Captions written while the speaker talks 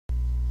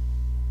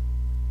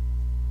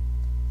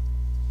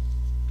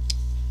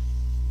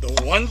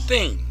The one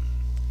thing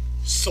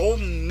so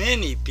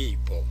many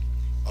people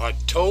are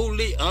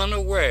totally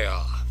unaware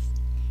of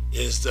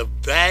is the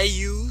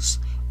values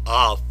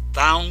of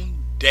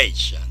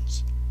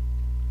foundations.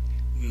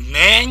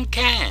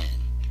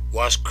 Mankind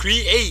was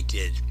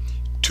created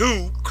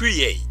to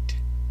create.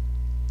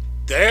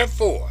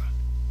 Therefore,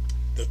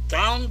 the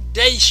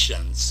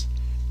foundations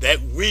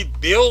that we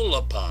build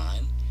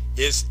upon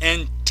is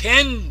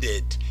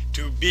intended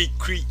to be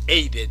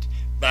created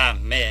by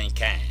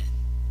mankind.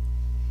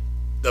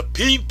 The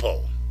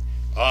people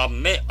are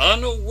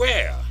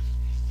unaware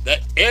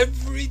that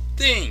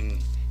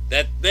everything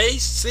that they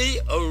see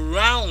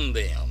around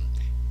them,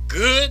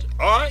 good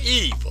or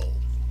evil,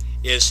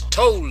 is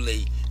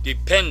totally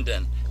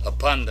dependent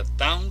upon the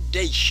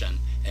foundation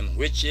in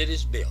which it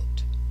is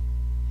built.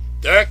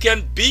 There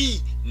can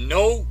be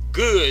no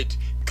good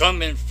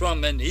coming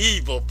from an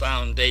evil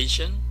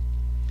foundation,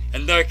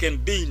 and there can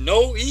be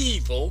no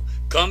evil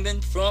coming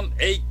from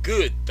a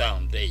good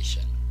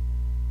foundation.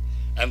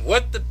 And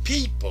what the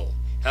people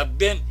have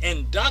been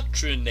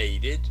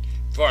indoctrinated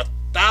for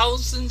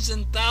thousands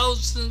and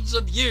thousands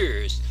of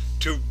years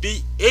to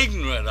be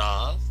ignorant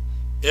of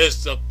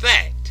is the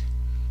fact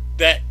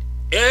that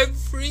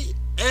every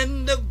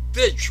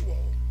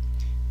individual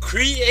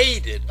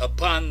created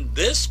upon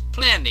this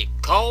planet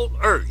called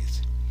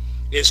Earth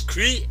is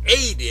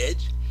created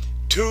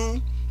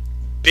to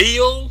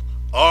build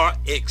or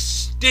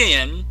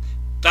extend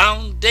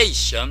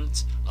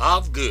foundations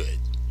of good.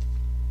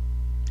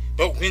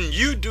 But when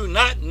you do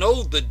not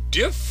know the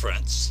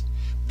difference,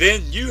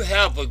 then you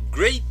have a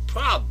great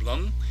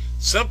problem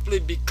simply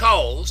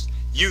because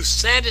you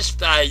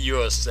satisfy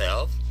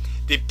yourself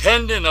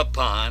depending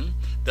upon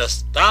the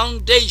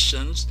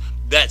foundations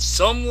that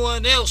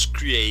someone else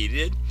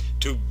created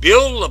to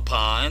build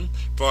upon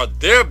for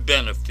their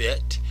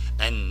benefit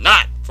and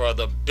not for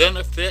the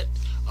benefit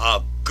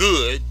of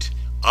good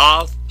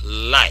of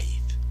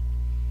life.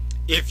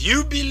 If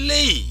you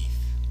believe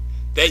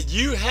that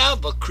you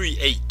have a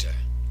creator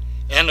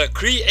and a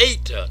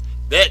creator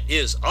that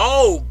is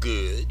all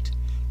good,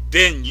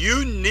 then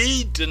you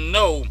need to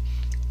know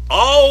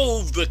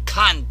all the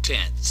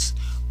contents,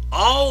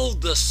 all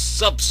the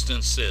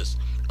substances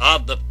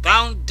of the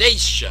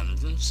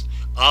foundations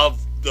of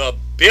the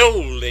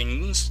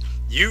buildings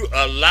you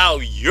allow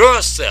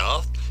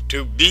yourself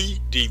to be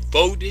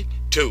devoted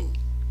to.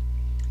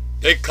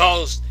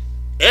 Because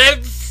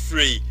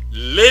every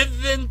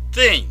living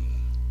thing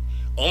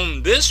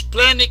on this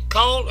planet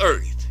called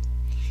Earth,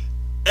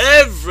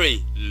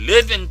 every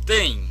living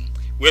thing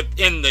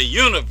within the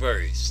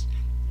universe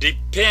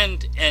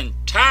depend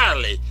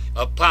entirely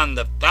upon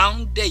the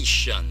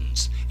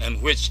foundations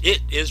in which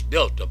it is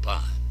built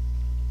upon.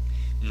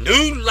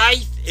 New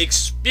life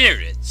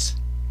experience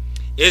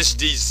is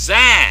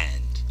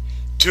designed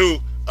to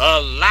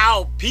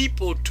allow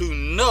people to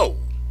know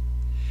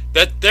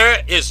that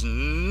there is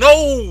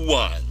no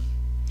one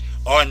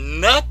or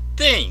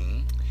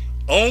nothing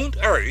on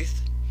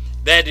earth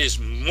that is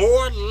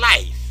more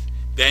life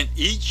than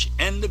each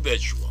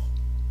individual.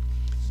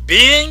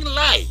 Being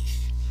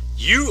life,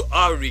 you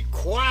are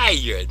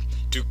required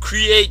to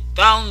create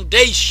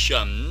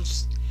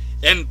foundations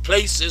in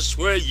places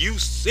where you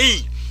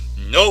see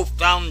no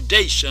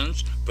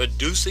foundations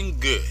producing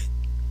good.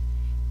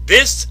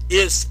 This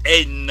is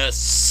a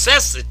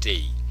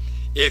necessity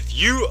if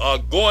you are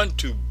going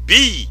to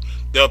be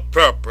the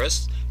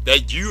purpose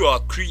that you are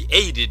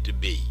created to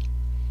be.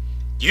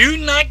 You're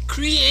not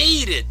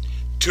created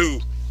to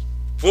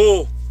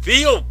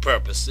fulfill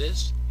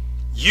purposes.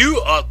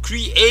 You are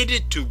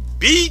created to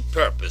be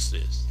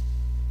purposes.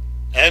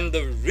 And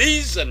the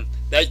reason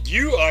that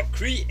you are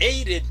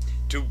created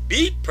to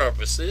be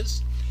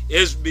purposes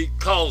is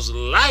because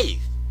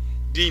life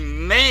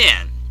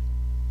demands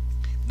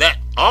that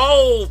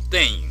all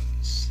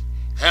things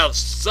have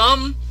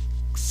some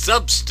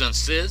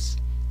substances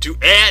to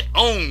add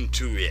on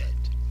to it,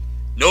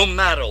 no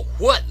matter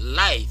what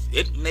life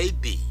it may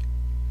be.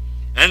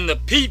 And the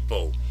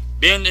people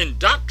been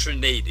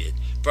indoctrinated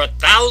for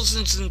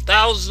thousands and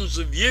thousands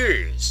of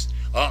years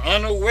are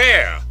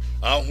unaware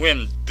of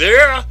when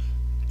their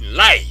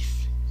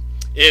life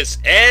is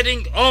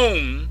adding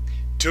on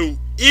to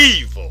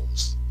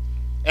evils.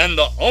 And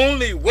the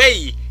only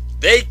way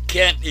they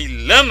can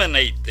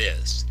eliminate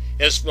this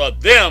is for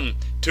them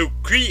to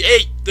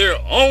create their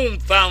own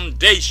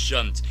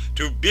foundations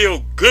to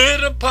build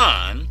good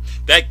upon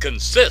that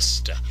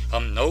consist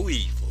of no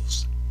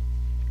evils.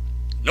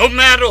 No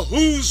matter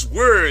whose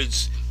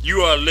words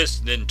you are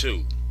listening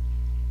to,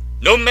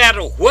 no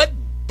matter what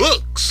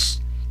books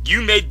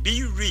you may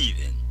be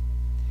reading,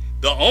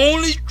 the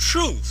only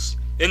truths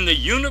in the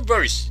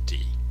universe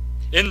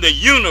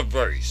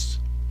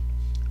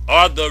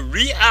are the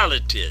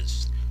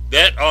realities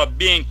that are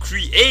being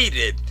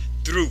created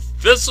through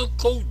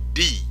physical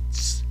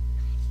deeds.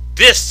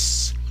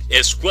 This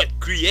is what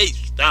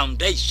creates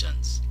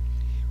foundations.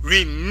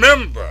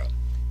 Remember,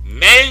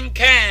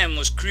 mankind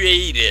was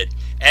created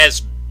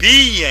as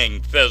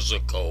being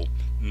physical,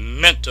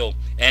 mental,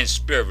 and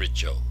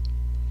spiritual.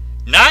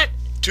 Not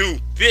to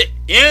fit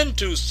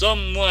into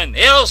someone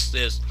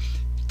else's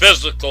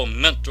physical,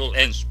 mental,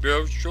 and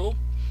spiritual,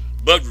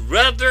 but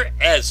rather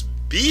as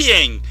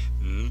being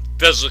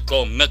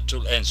physical,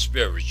 mental, and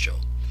spiritual.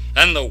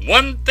 And the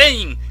one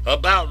thing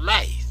about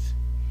life,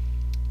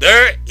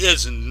 there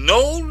is no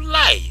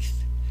life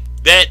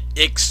that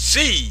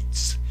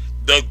exceeds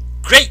the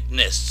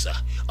greatness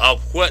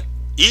of what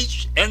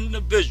each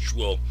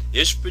individual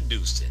is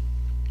producing.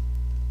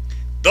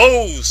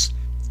 Those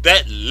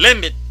that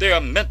limit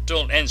their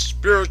mental and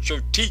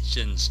spiritual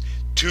teachings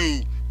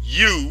to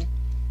you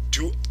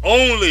to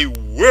only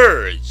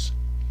words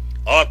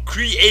are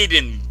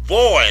creating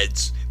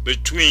voids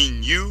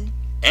between you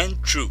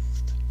and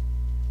truth.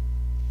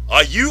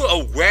 Are you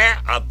aware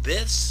of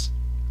this?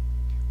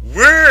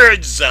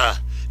 Words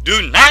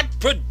do not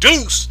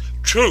produce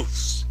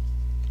truths.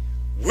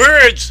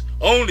 Words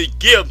only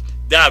give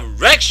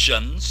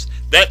directions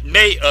that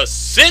may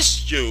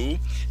assist you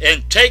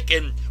in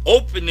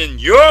opening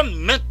your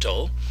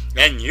mental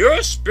and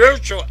your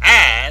spiritual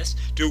eyes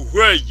to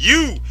where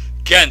you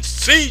can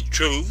see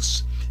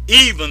truths,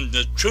 even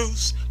the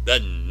truths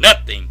that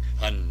nothing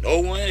and no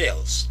one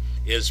else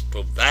is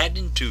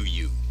providing to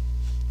you.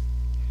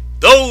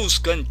 Those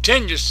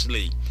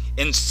continuously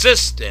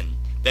insisting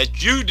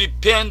that you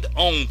depend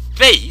on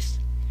faith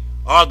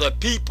are the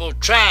people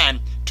trying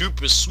to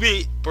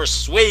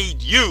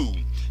persuade you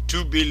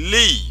to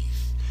believe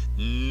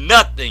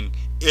nothing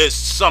is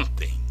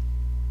something.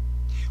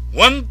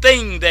 One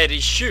thing that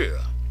is sure,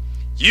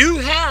 you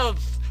have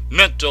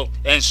mental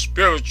and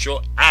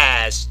spiritual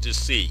eyes to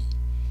see,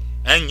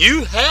 and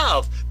you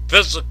have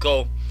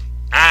physical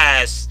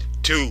eyes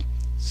to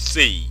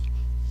see.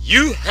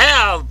 You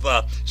have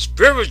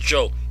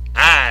spiritual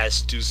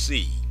eyes to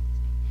see.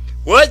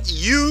 What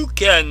you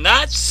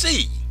cannot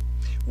see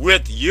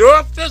with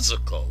your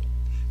physical,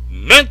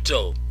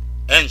 mental,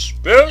 and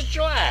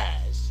spiritual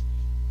eyes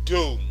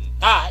do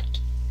not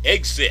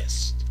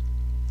exist.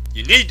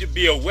 You need to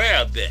be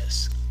aware of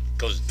this,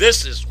 because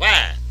this is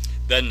why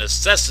the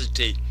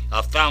necessity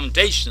of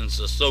foundations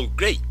are so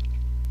great.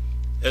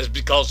 It's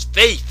because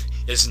faith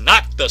is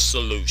not the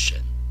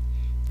solution.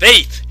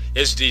 Faith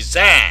is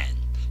designed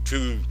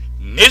to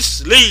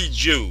mislead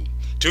you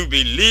to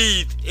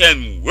believe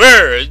in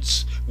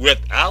words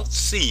without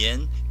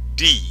seeing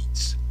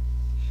deeds.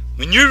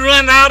 When you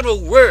run out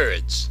of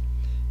words,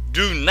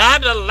 do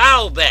not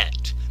allow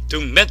that to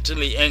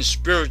mentally and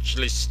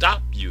spiritually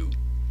stop you.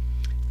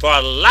 For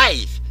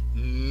life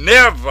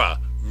never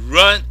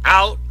run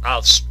out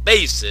of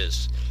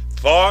spaces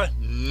for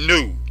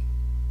new,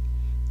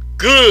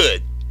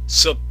 good,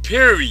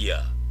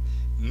 superior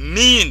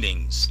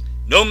meanings.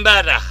 No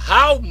matter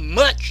how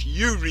much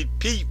you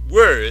repeat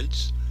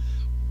words,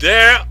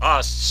 there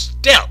are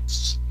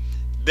steps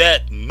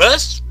that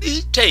must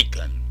be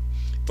taken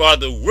for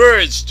the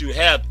words to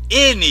have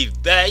any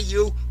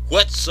value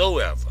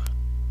whatsoever.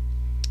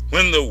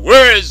 When the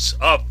words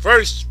are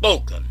first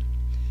spoken,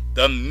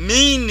 the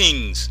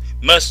meanings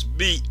must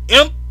be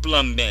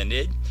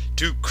implemented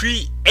to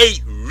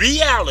create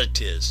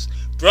realities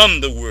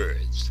from the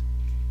words.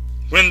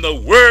 When the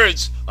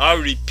words are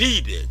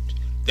repeated,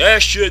 there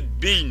should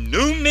be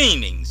new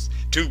meanings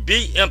to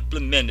be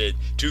implemented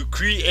to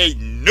create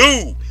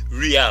new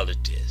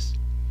realities.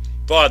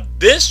 For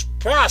this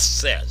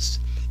process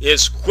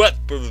is what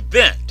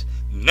prevents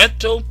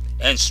mental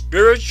and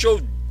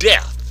spiritual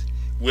death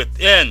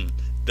within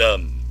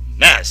the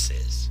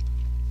masses.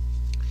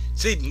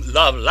 See,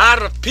 a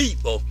lot of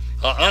people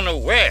are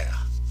unaware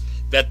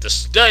that the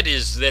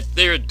studies that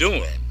they're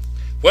doing,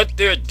 what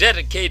they're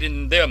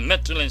dedicating their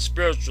mental and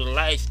spiritual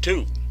life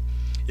to,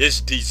 is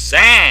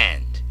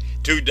designed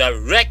to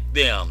direct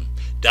them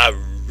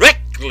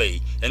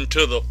directly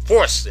into the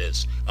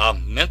forces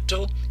of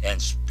mental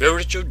and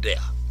spiritual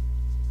death.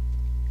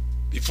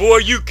 Before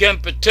you can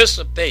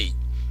participate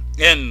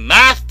in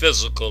my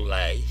physical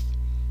life,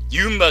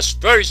 you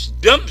must first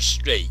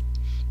demonstrate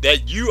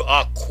that you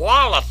are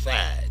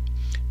qualified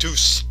to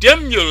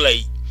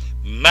stimulate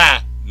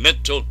my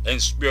mental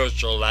and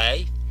spiritual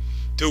life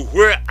to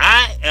where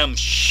I am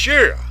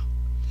sure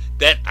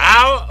that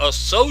our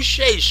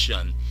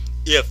association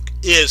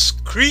is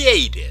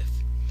creative,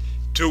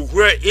 to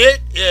where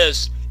it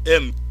is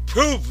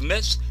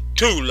improvements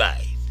to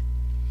life,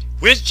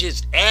 which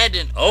is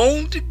adding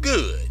on to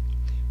good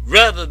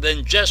rather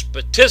than just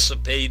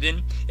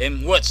participating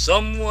in what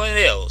someone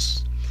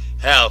else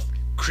have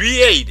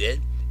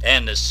created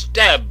and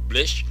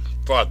established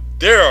for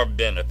their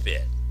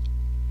benefit.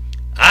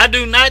 I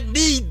do not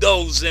need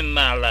those in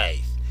my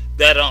life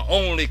that are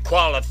only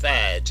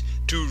qualified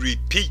to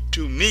repeat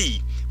to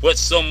me what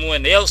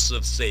someone else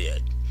has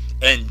said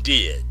and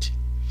did.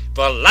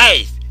 For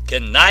life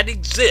cannot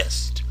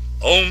exist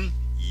on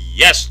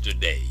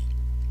yesterday.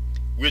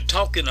 We're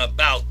talking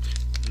about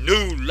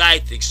new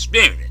life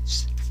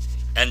experience,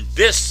 and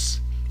this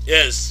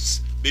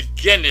is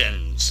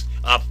beginnings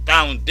of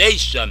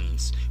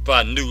foundations for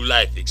a new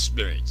life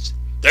experience.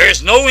 There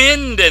is no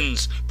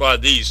endings for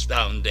these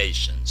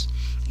foundations.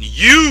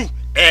 You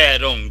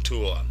add on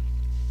to them.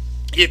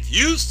 If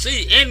you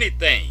see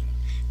anything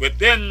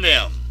within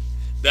them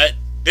that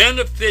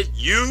benefit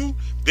you,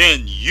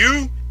 then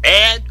you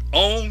add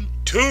on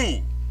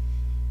to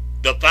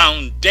the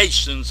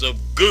foundations of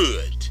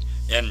good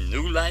and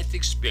new life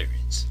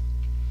experience.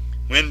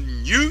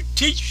 When you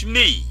teach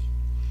me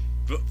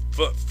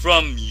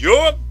from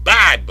your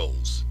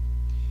Bibles,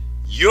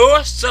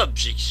 your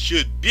subject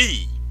should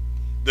be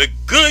the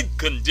good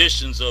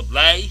conditions of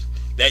life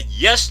that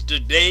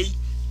yesterday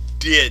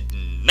did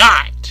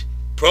not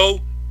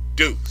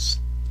produce.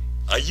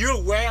 Are you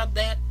aware of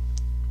that?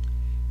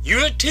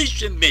 You're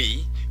teaching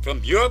me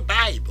from your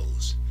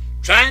Bibles,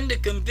 trying to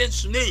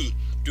convince me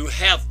to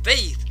have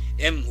faith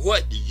in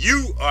what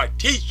you are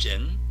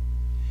teaching,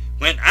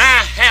 when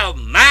I have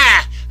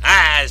my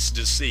eyes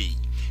to see,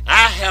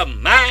 I have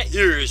my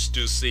ears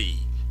to see,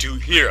 to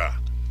hear,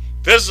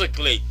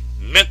 physically,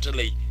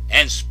 mentally,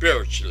 and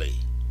spiritually.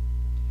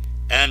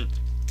 And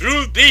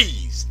through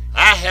these,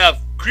 I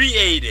have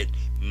created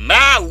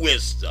my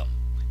wisdom,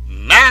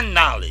 my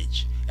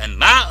knowledge, and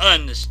my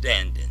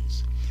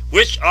understandings,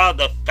 which are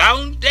the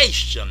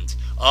foundations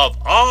of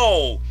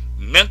all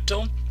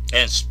mental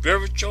and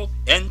spiritual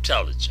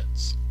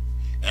intelligence.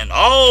 And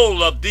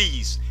all of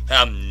these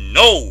have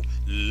no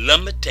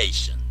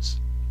limitations.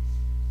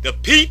 The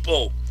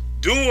people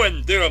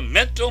doing their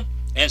mental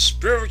and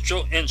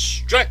spiritual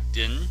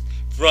instructing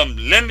from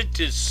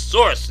limited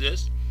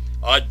sources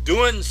are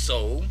doing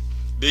so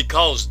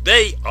because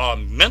they are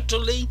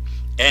mentally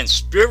and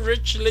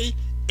spiritually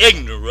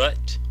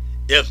ignorant,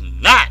 if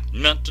not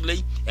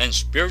mentally and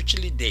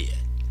spiritually dead,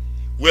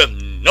 with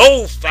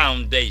no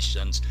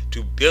foundations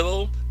to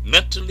build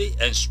mentally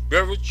and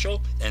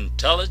spiritual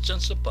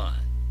intelligence upon.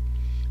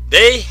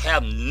 They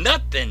have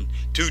nothing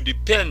to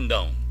depend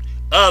on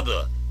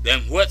other than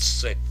what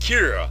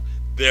secure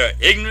their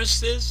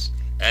ignorances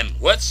and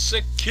what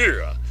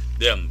secure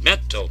their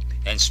mental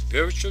and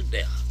spiritual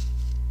death.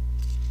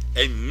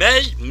 A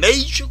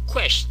major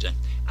question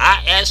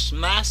I ask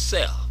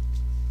myself,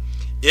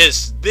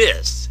 is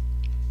this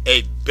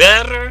a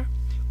better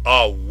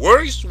or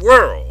worse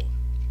world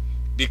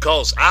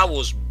because I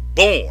was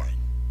born?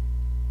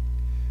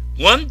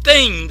 One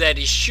thing that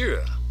is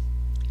sure,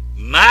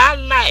 my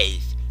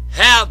life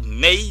have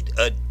made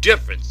a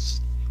difference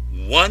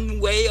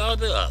one way or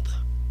the other.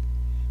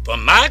 For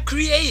my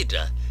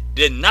Creator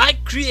did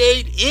not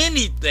create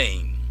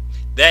anything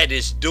that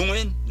is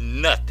doing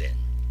nothing.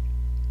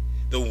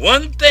 The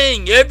one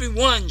thing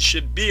everyone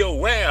should be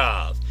aware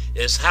of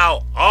is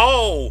how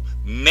all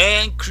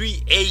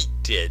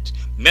man-created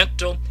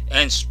mental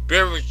and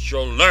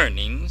spiritual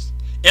learnings,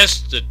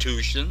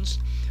 institutions,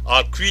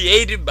 are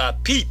created by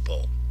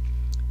people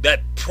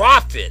that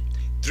profit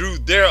through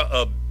their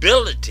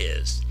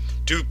abilities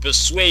to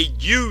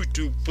persuade you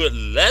to put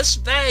less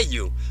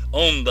value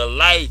on the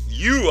life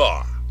you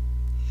are.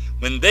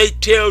 When they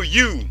tell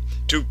you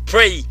to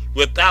pray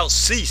without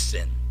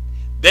ceasing,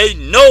 they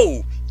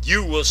know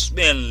you will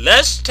spend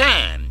less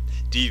time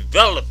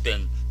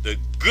developing the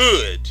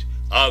good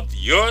of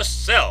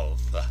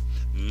yourself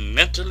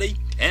mentally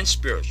and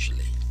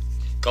spiritually.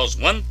 Because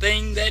one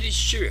thing that is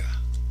sure,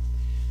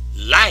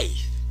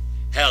 life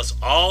has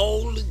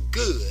all the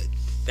good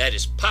that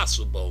is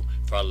possible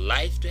for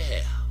life to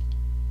have.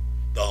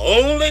 The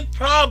only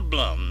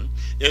problem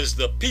is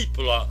the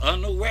people are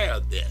unaware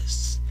of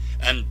this,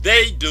 and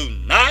they do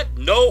not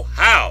know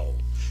how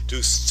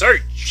to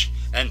search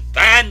and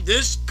find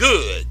this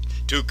good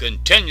to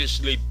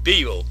continuously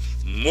build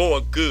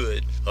more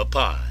good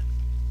upon.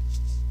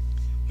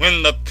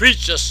 When the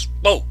preacher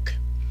spoke,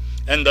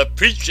 and the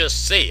preacher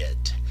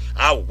said,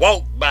 I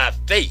walk by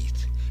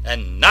faith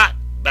and not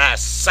by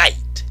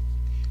sight,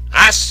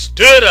 I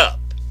stood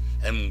up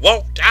and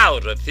walked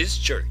out of his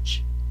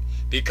church,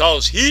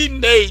 because he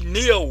made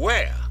me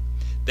aware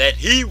that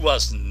he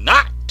was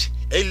not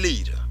a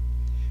leader,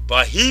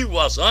 but he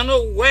was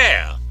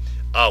unaware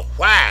of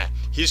why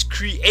his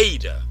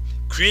Creator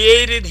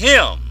created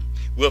him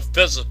with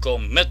physical,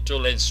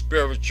 mental, and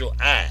spiritual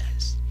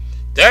eyes.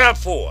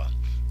 Therefore,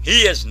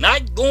 he is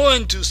not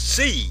going to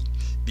see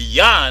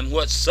beyond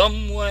what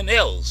someone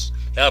else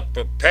has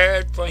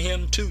prepared for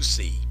him to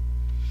see.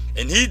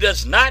 And he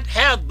does not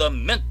have the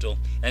mental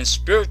and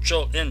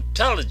spiritual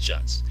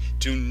intelligence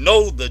to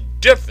know the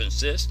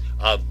differences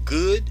of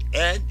good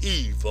and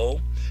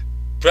evil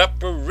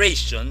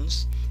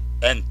preparations,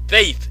 and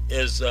faith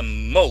is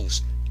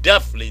most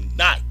definitely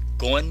not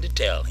going to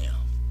tell him.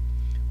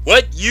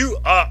 What you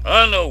are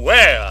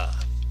unaware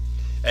of,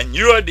 and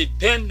you are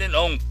dependent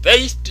on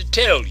faith to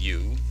tell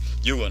you,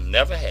 you will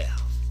never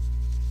have.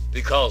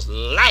 Because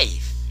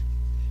life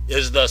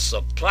is the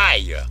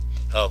supplier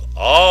of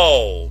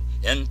all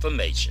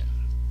information.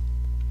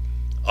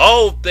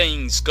 All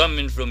things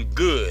coming from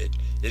good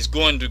is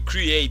going to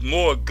create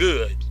more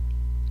good,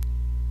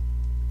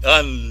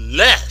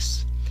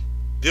 unless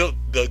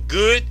the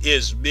good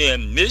is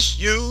being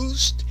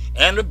misused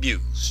and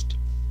abused.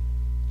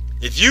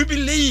 If you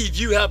believe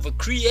you have a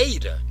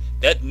Creator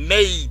that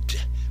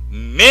made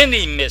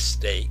many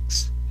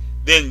mistakes,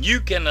 then you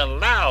can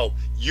allow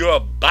your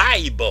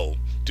Bible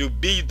to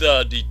be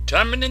the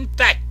determining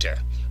factor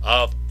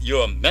of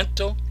your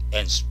mental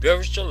and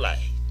spiritual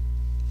life.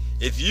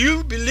 If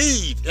you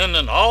believe in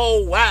an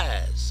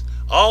all-wise,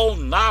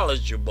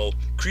 all-knowledgeable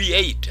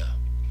Creator,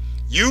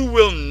 you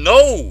will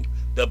know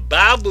the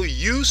Bible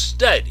you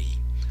study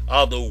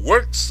are the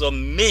works of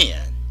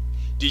men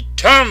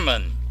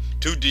determined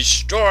to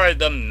destroy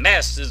the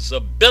masses'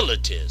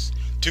 abilities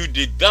to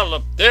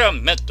develop their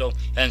mental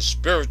and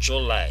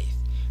spiritual life,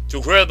 to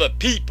where the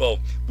people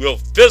will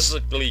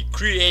physically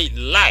create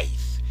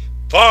life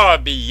far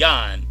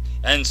beyond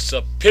and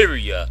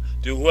superior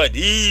to what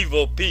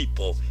evil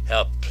people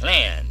have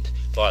planned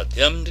for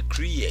them to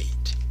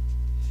create.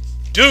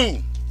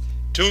 Due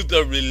to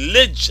the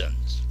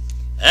religions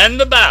and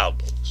the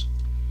Bibles,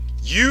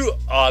 you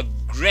are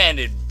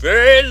granted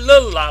very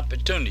little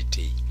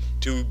opportunity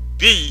to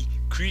be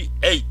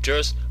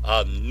creators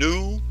of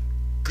new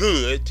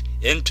good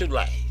into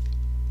life,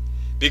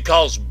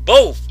 because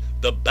both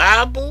the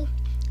Bible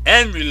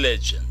and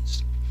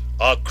religions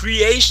are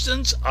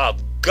creations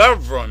of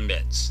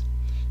governments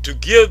to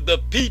give the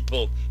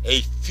people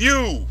a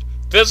few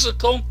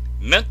physical,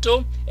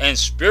 mental, and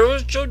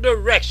spiritual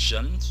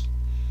directions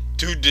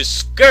to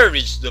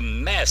discourage the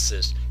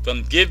masses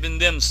from giving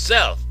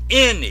themselves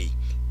any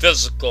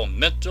physical,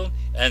 mental,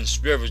 and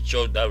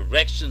spiritual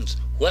directions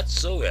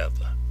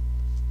whatsoever.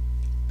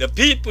 The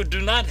people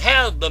do not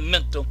have the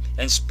mental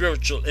and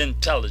spiritual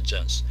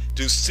intelligence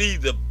to see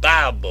the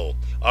Bible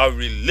or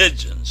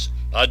religions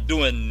are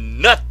doing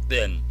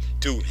nothing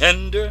to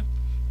hinder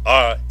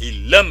or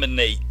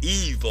eliminate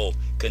evil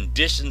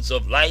conditions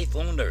of life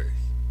on earth.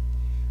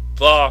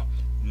 For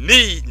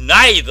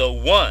neither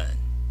one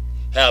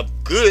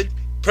have good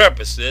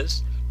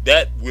purposes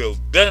that will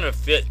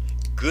benefit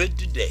good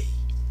today.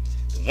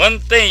 The one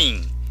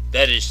thing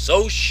that is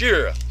so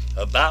sure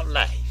about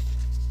life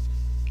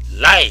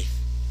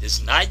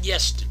is not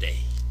yesterday,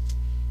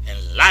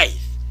 and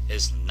life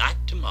is not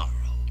tomorrow.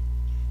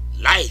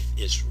 Life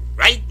is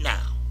right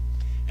now,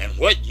 and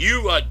what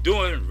you are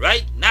doing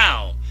right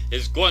now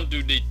is going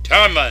to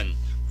determine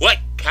what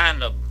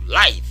kind of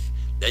life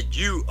that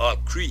you are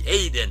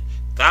creating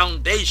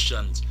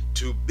foundations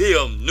to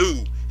build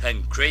new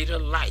and greater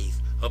life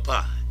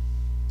upon.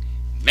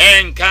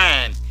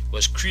 Mankind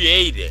was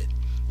created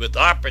with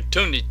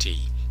opportunity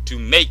to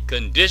make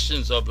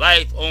conditions of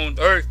life on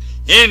earth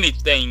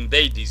anything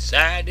they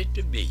decided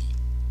to be.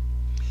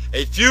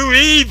 A few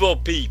evil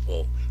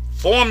people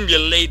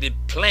formulated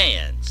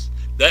plans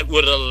that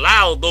would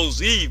allow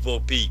those evil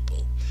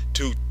people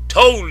to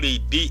totally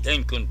be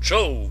in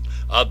control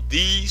of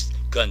these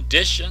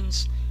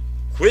conditions,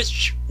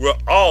 which were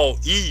all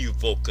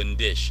evil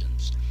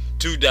conditions,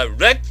 to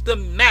direct the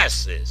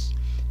masses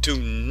to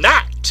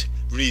not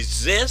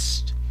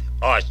resist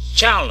or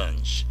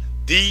challenge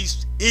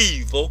these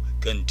evil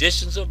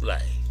conditions of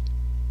life.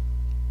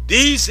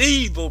 These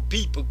evil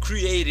people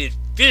created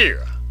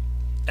fear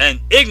and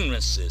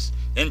ignorances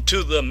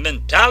into the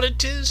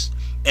mentalities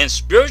and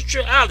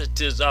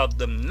spiritualities of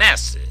the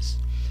masses,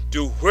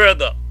 to where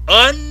the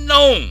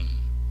unknown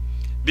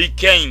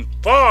became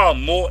far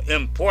more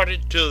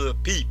important to the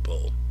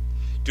people,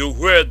 to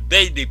where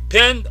they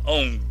depend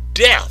on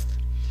death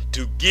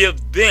to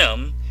give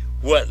them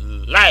what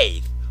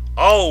life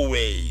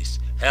always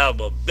have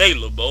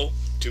available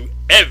to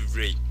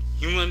every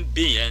human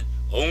being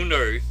on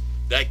earth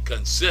that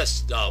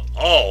consists of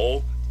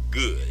all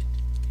good.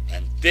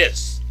 And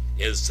this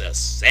is a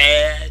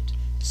sad,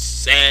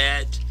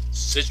 sad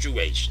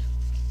situation.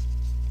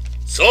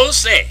 So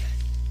sad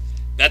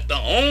that the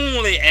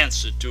only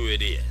answer to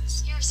it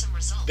is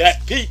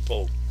that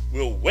people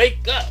will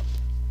wake up,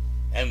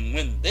 and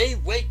when they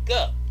wake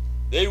up,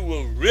 they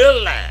will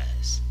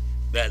realize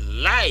that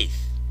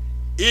life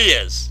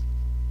is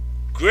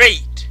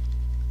great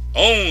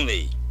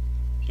only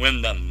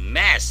when the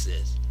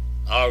masses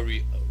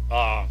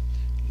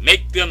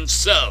make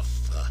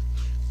themselves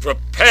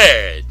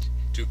prepared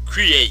to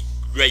create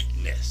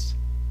greatness.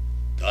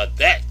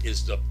 That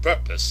is the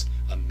purpose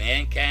of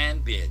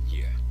mankind being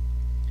here.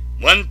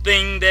 One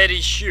thing that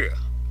is sure,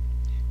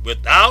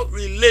 without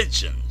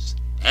religions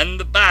and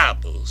the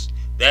Bibles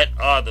that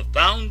are the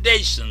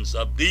foundations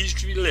of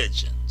these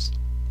religions,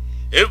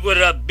 it would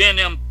have been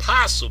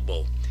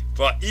impossible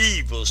for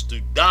evils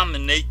to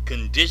dominate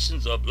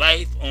conditions of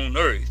life on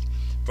earth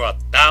for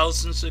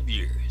thousands of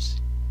years.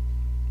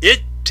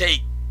 It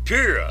takes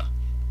pure,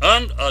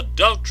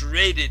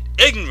 unadulterated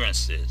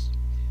ignorances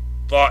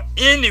for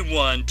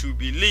anyone to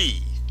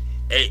believe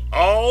a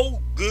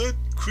all-good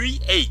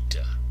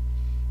creator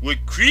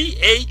would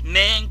create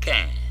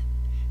mankind,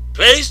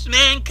 place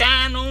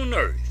mankind on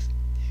earth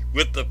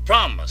with the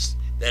promise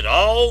that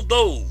all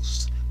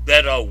those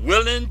that are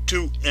willing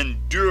to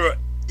endure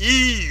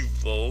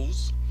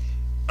evils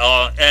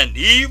and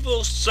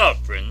evil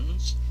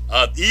sufferings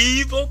of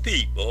evil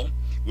people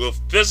will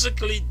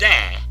physically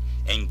die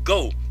and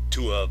go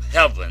to a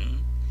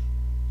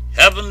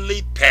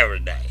heavenly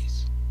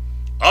paradise.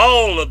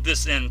 All of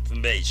this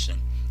information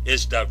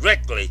is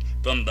directly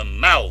from the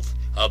mouth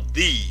of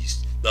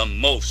these, the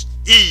most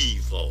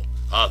evil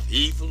of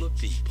evil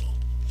people.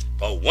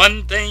 For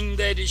one thing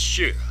that is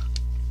sure,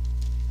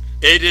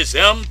 It is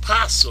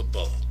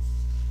impossible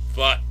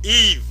for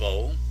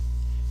evil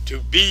to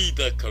be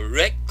the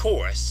correct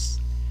course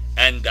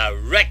and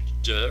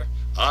director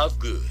of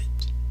good.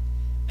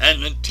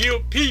 And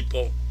until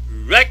people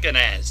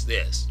recognize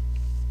this,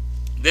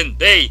 then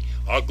they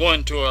are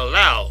going to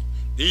allow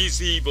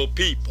these evil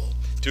people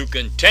to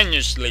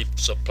continuously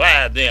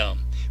supply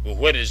them with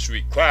what is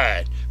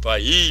required for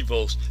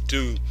evils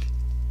to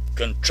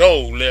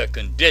control their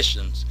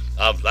conditions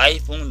of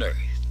life on earth.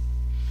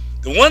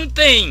 The one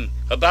thing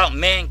about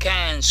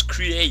mankind's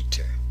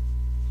creator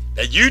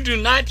that you do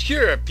not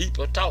hear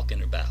people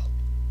talking about,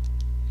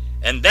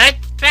 and that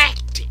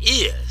fact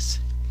is,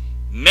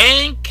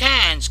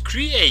 mankind's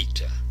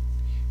creator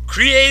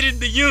created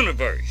the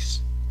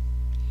universe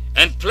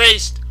and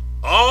placed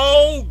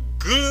all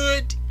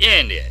good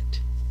in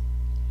it,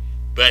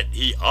 but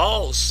he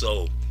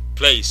also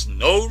placed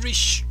no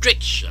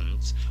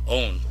restrictions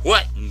on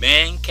what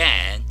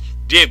mankind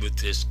did with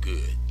this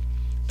good.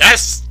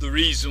 That's the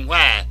reason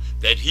why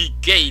that he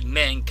gave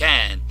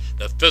mankind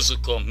the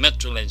physical,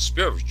 mental, and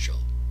spiritual.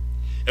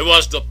 It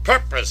was the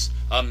purpose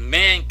of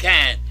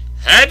mankind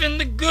having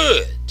the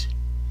good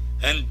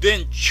and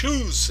then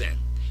choosing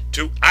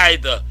to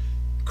either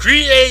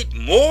create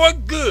more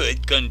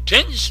good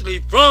continuously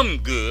from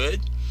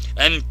good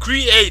and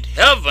create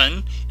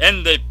heaven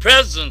in the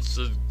presence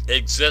of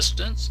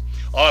existence,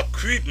 or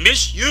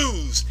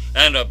misuse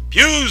and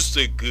abuse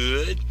the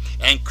good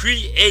and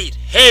create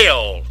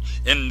hell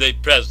in the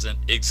present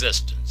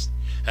existence.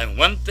 And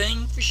one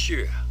thing for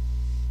sure,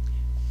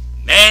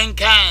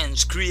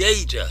 mankind's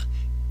creator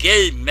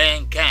gave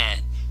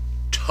mankind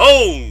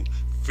total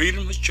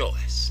freedom of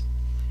choice.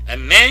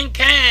 And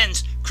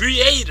mankind's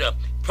creator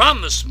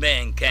promised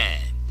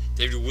mankind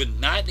that it would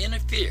not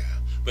interfere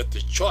with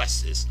the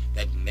choices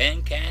that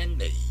mankind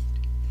made.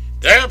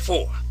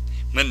 Therefore,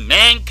 when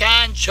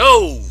mankind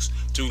chose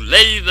to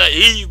lay the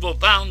evil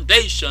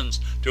foundations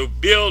to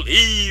build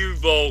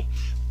evil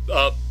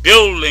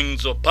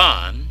buildings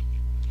upon,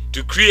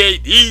 to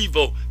create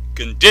evil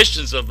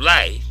conditions of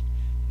life,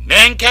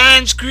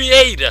 mankind's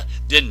creator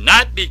did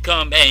not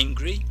become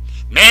angry.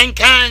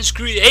 Mankind's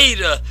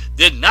creator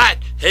did not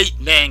hate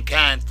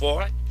mankind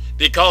for it,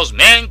 because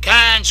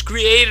mankind's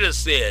creator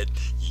said,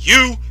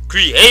 you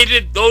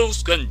created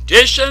those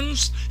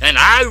conditions, and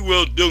I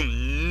will do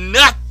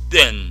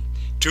nothing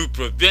to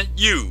prevent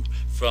you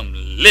from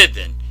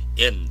living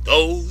in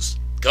those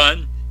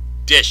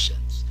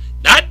conditions.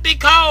 Not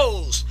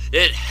because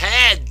it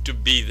had to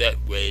be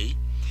that way,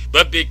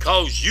 but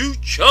because you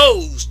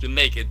chose to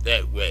make it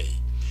that way.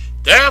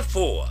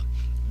 Therefore,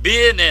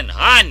 being an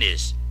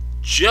honest,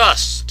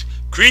 just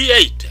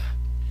creator,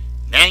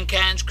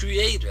 mankind's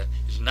creator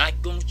is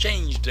not going to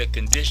change the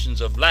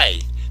conditions of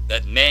life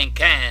that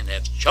mankind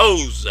has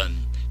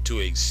chosen to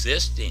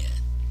exist in.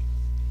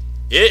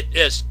 It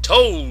is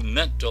total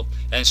mental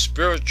and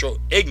spiritual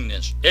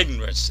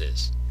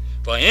ignorances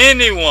for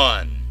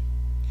anyone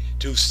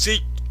to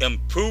seek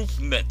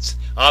improvements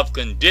of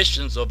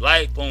conditions of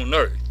life on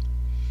earth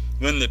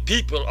when the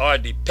people are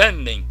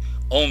depending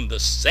on the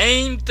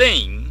same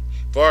thing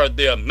for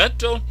their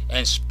mental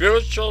and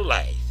spiritual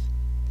life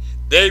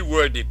they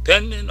were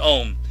dependent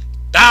on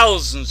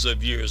thousands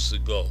of years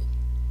ago.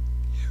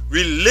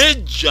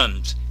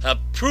 Religions have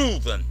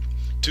proven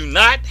to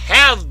not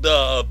have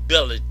the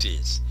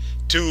abilities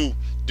to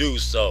do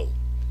so.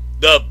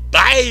 The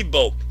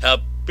Bible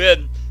have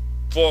been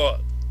for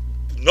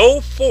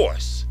no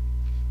force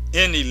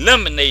in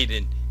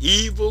eliminating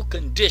evil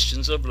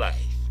conditions of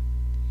life.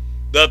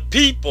 The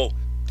people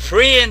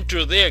praying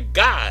to their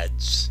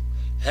gods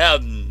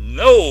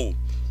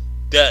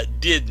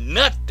did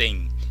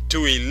nothing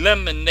to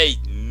eliminate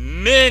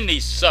many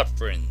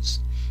sufferings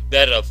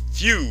that a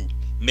few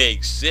may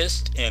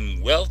exist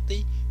in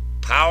wealthy,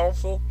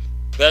 powerful,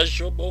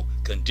 pleasurable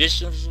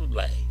conditions of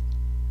life.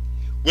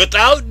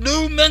 Without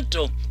new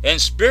mental and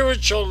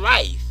spiritual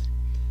life,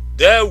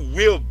 there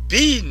will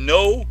be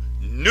no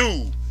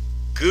new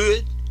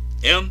good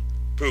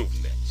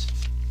improvements.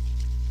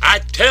 I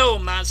tell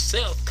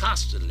myself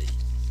constantly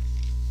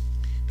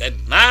that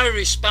my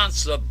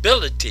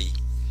responsibility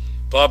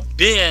for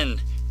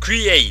being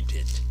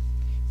created,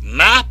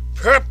 my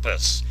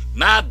purpose,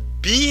 my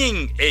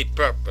being a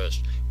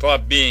purpose for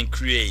being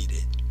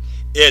created,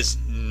 is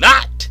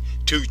not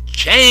to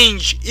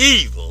change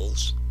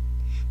evils.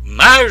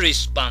 My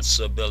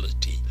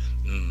responsibility,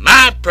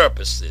 my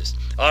purposes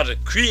are to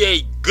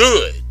create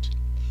good,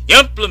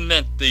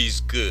 implement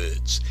these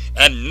goods,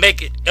 and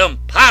make it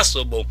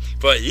impossible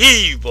for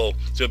evil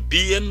to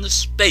be in the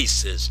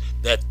spaces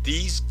that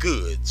these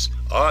goods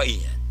are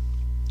in.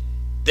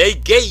 They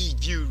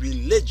gave you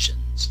religions.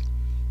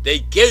 They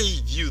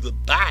gave you the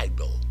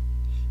Bible.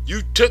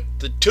 You took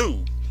the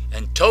two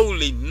and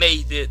totally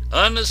made it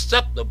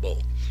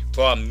unacceptable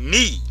for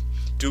me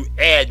to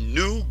add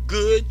new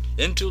good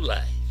into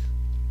life.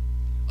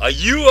 Are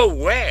you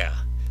aware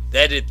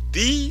that if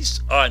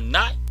these are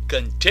not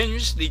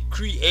continuously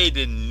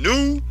creating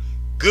new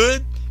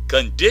good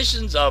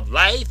conditions of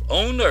life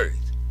on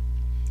earth,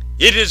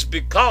 it is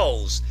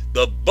because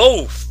the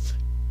both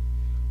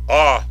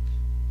are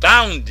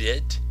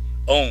founded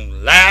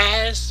on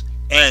lies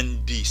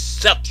and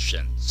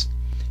deceptions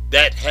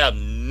that have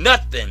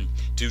nothing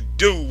to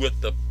do with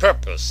the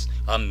purpose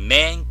of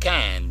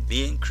mankind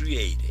being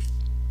created.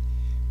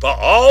 For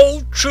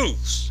all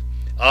truths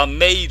are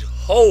made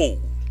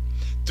whole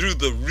through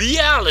the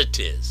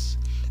realities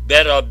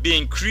that are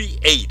being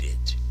created.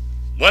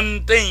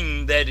 One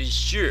thing that is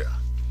sure,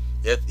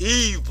 if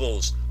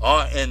evils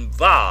are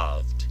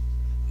involved,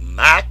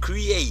 my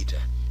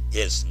Creator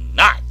is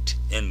not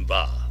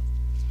involved.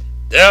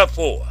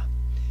 Therefore,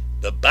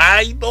 the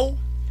Bible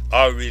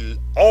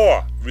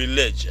or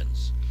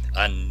religions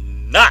are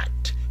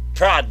not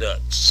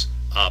products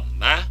of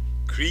my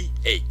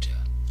Creator.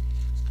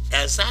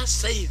 As I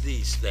say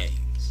these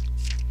things,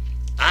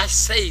 I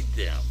say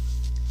them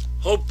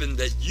hoping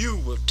that you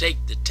will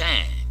take the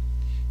time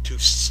to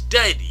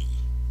study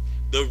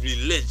the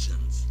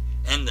religions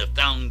and the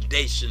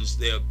foundations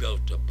they are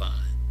built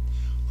upon.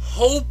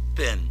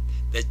 Hoping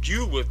that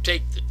you will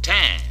take the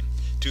time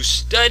to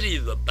study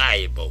the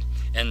Bible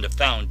and the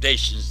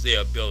foundations they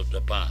are built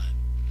upon.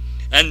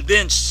 And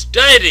then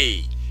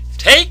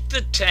take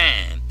the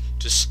time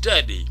to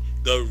study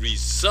the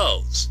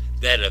results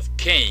that have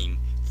came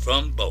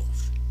from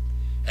both.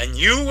 And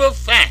you will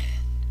find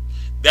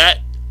that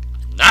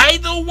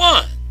neither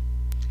one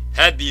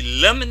have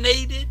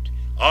eliminated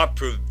or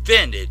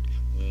prevented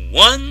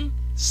one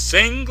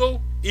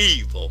single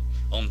evil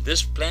on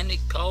this planet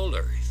called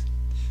Earth.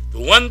 The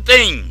one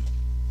thing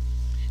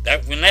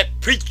that when that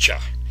preacher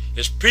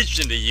is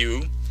preaching to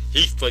you,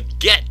 he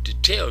forget to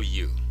tell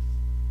you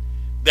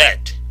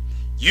that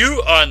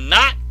you are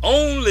not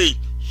only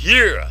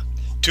here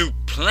to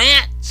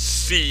plant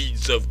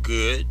seeds of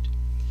good,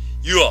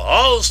 you are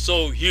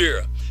also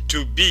here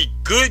to be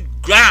good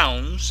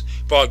grounds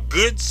for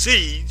good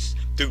seeds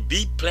to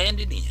be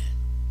planted in.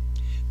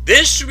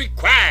 This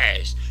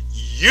requires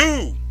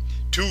you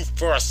to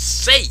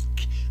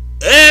forsake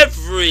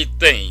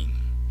everything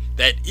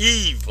that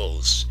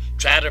evils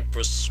try to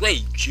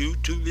persuade you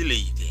to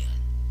believe in.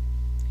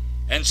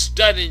 And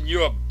studying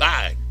your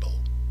Bible,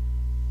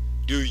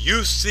 do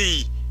you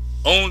see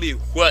only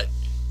what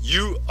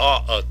you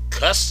are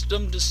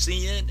accustomed to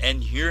seeing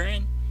and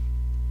hearing?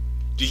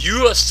 Do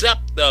you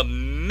accept the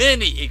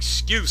many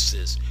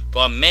excuses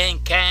for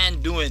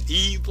mankind doing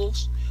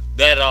evils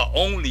that are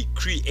only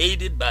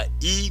created by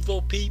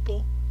evil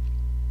people?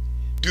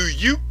 Do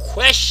you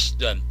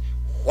question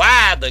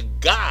why the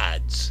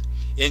gods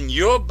in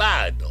your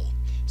Bible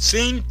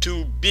seem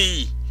to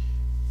be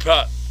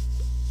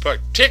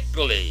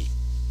particularly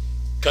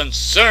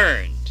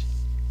concerned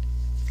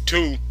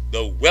to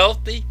the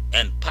wealthy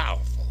and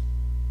powerful?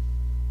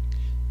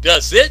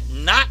 Does it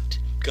not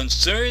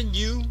concern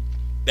you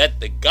that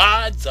the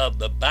gods of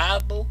the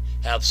Bible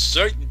have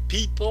certain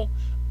people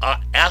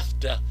are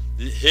after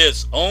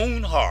his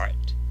own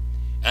heart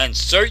and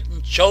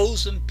certain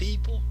chosen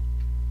people?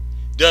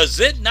 Does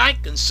it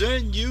not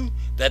concern you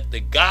that the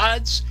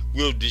gods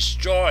will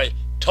destroy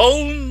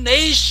whole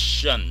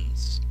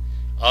nations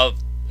of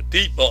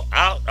people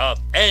out of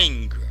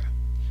anger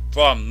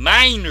for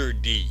minor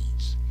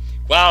deeds,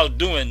 while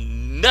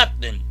doing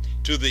nothing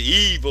to the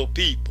evil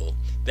people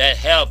that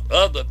have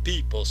other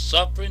people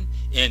suffering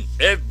in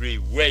every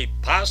way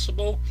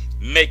possible,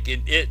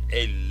 making it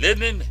a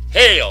living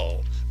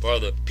hell for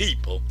the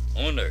people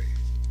on earth?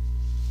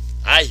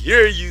 I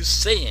hear you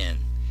saying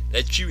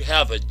that you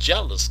have a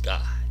jealous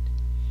God,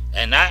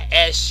 and I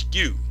ask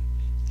you,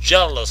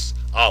 jealous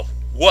of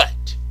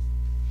what?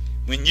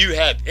 When you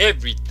have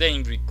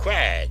everything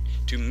required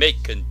to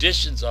make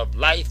conditions of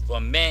life for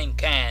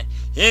mankind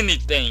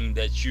anything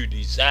that you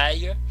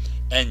desire,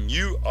 and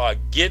you are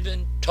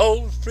given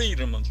total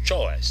freedom of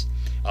choice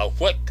of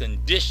what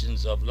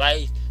conditions of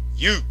life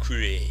you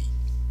create.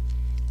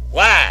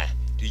 Why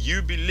do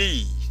you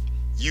believe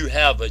you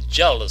have a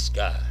jealous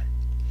God?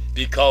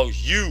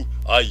 Because you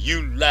are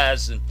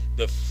utilizing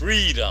the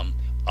freedom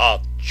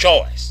of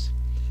choice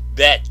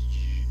that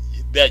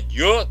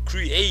your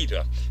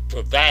Creator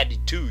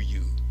provided to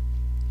you.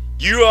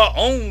 You are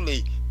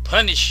only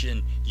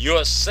punishing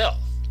yourself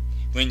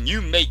when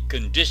you make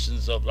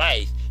conditions of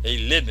life a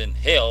living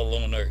hell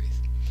on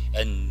earth,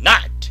 and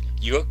not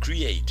your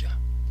Creator.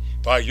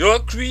 For your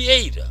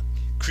Creator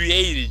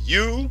created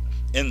you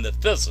in the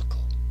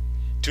physical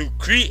to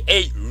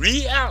create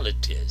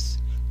realities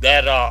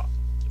that are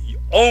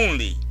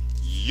only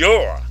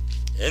your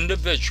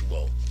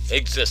individual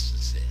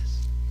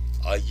existences.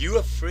 Are you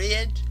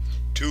afraid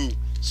to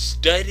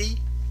study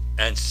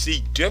and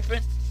see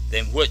different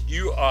than what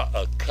you are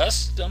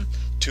accustomed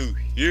to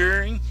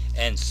hearing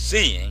and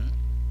seeing,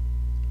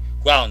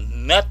 while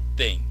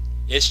nothing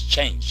is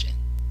changing?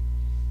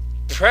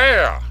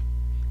 Prayer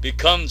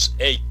becomes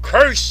a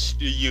curse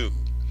to you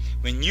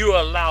when you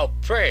allow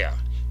prayer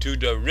to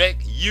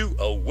direct you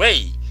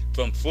away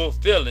from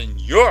fulfilling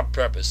your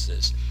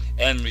purposes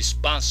and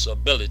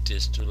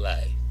responsibilities to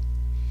life.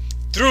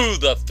 Through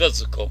the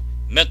physical,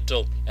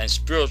 mental, and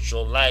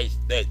spiritual life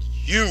that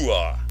you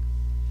are,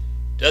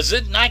 does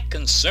it not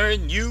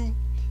concern you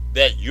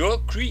that your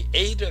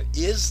Creator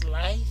is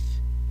life?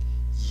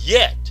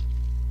 Yet,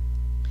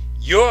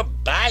 Your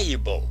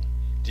Bible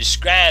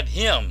describes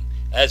him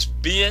as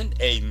being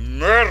a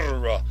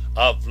murderer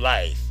of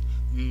life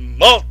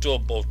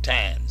multiple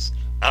times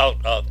out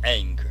of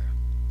anger.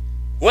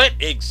 What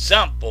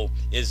example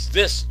is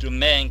this to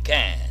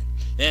mankind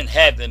in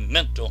having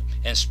mental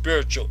and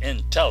spiritual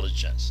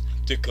intelligence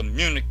to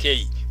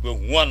communicate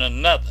with one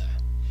another,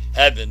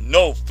 having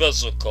no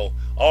physical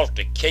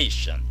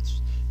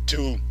altercations,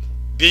 to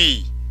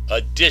be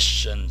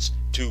additions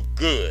to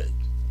good?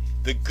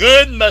 The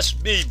good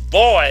must be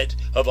void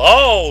of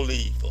all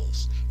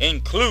evils,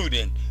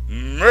 including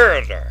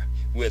murder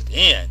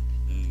within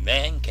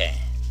mankind.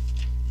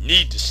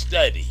 Need to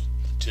study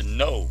to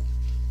know.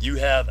 You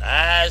have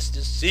eyes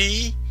to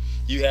see,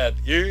 you have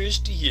ears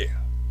to hear.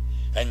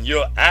 And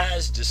your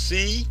eyes to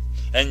see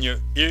and your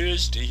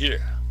ears to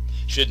hear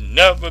should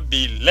never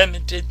be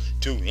limited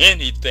to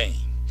anything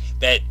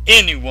that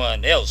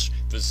anyone else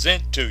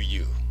presents to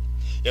you.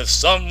 If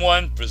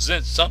someone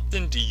presents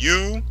something to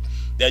you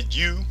that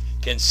you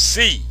can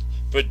see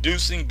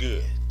producing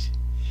good,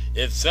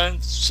 if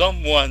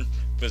someone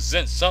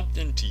presents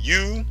something to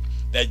you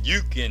that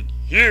you can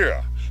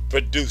hear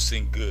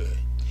producing good,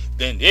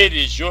 then it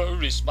is your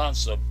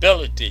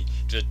responsibility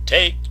to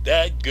take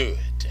that good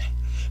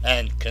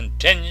and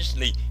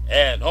continuously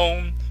add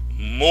on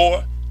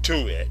more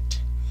to it,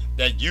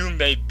 that you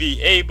may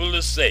be able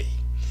to say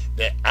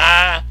that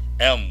I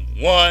am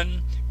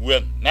one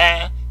with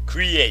my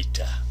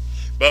Creator.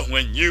 But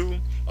when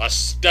you are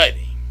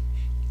studying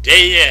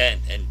day in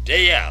and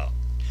day out,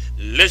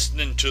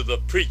 listening to the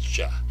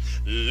preacher,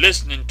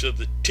 listening to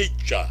the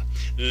teacher,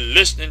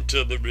 listening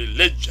to the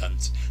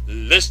religions,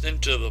 listening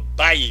to the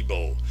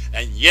Bible,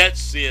 and yet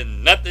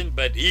seeing nothing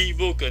but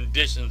evil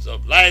conditions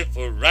of life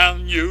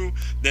around you,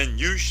 then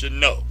you should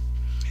know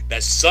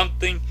that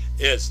something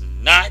is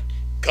not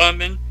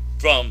coming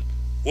from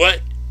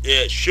what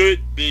it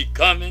should be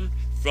coming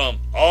from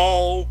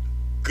all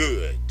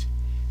good.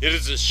 It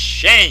is a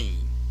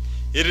shame.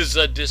 It is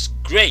a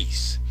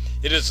disgrace.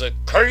 It is a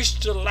curse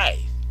to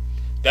life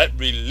that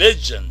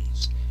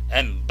religions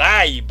and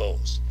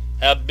Bibles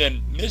have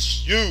been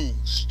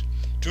misused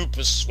to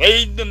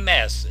persuade the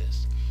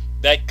masses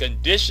that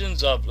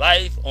conditions of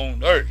life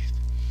on earth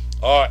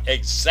are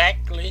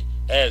exactly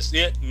as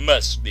it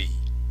must be.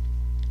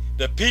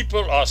 The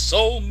people are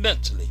so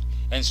mentally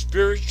and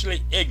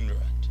spiritually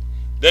ignorant,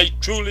 they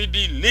truly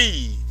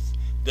believe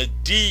the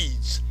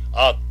deeds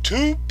of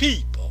two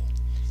people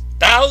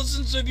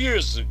thousands of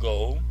years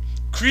ago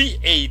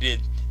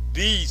created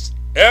these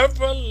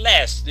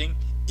everlasting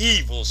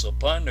evils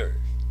upon earth.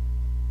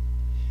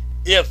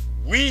 If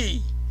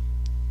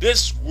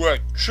this were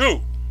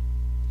true,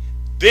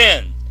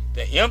 then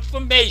the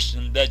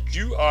information that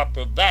you are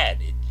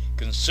provided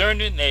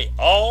concerning a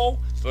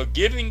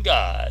all-forgiving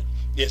God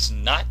is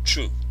not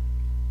true.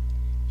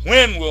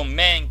 When will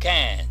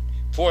mankind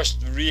face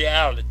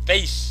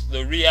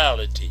the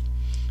reality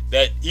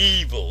that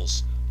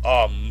evils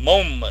are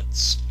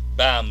moments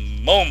by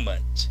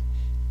moment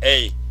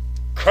a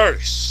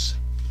curse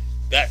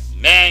that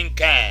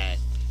mankind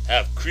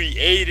have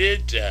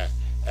created,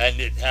 and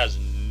it has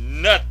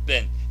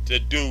nothing to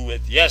do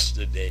with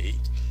yesterday,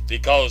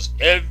 because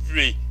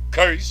every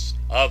curse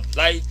of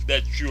life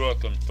that you are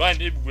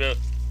confronted with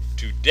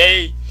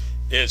today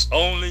is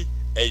only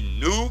a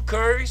new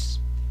curse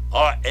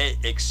or an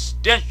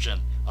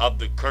extension of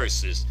the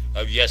curses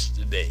of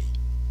yesterday.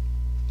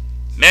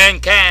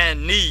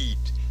 Mankind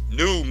needs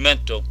new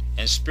mental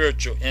and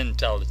spiritual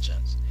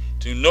intelligence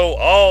to know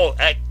all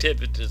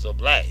activities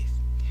of life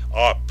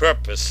are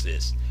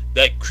purposes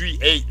that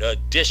create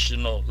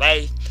additional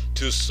life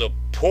to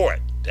support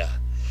the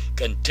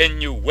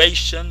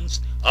continuations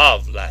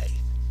of life.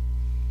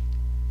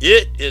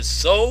 It is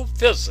so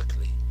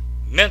physically,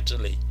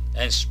 mentally,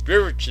 and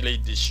spiritually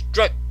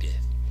destructive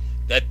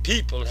that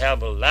people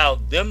have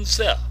allowed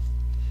themselves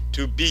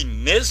to be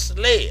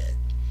misled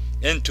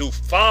into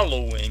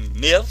following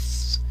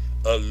myths,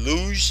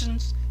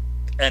 illusions,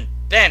 and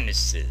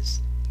fantasies,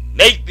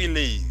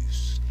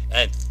 make-believes,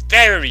 and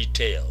fairy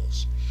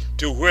tales,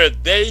 to where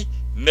they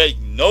make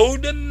no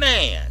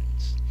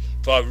demands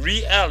for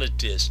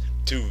realities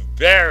to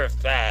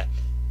verify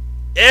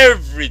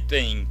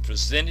everything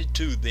presented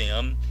to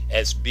them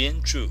as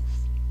being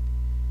truth.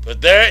 For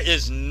there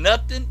is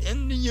nothing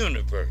in the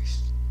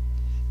universe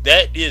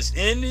that is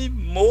any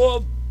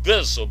more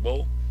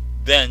visible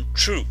than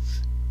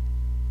truth.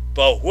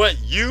 But what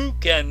you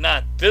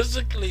cannot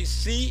physically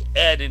see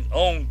adding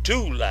on to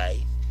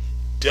life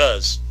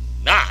does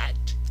not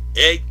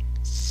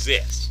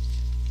exist.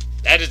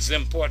 That is the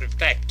important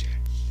factor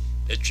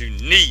that you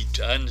need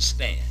to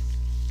understand.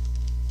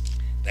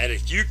 That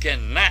if you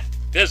cannot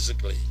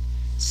physically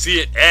see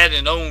it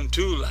adding on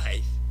to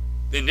life,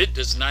 then it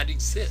does not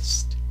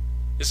exist.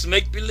 It's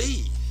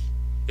make-believe.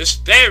 It's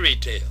fairy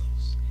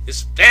tales.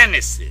 It's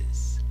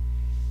fantasies.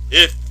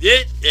 If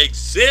it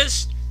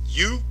exists,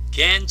 you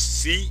can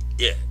see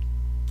it.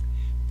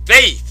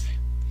 Faith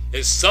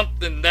is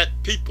something that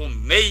people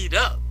made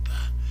up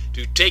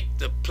to take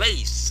the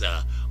place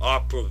or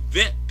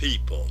prevent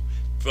people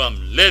from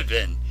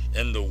living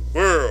in the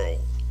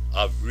world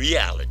of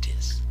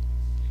realities.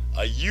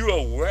 Are you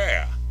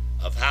aware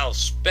of how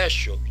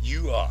special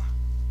you are?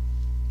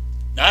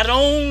 Not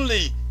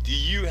only do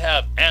you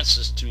have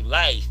answers to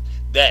life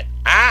that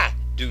I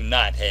do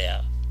not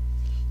have,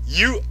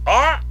 you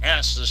are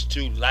answers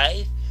to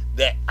life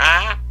that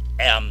I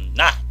am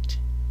not.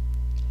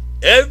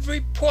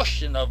 Every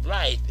portion of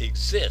life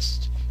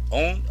exists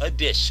on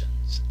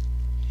additions,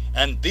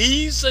 and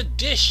these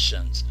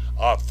additions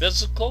are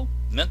physical,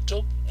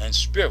 mental, and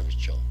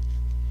spiritual,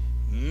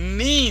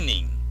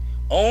 meaning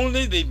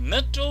only the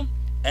mental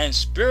and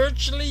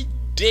spiritually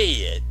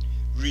dead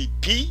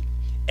repeat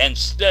and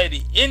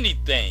study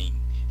anything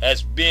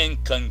as being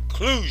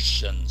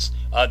conclusions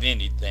of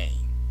anything.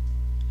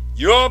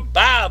 Your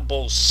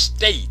Bible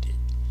stated,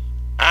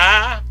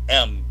 I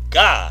am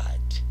God,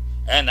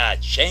 and I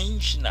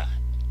change not.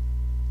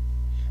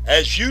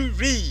 As you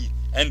read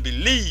and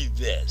believe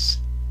this,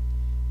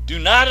 do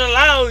not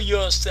allow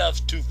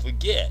yourself to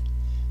forget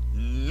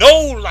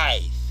no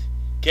life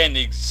can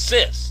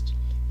exist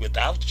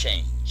without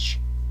change.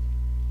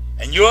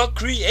 And your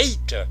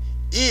Creator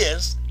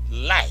is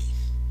life.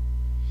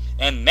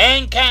 And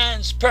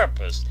mankind's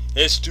purpose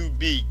is to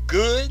be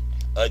good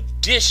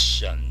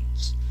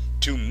additions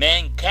to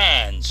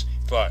mankind's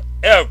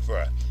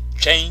forever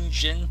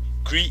changing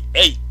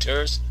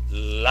Creator's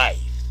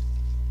life.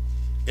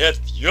 If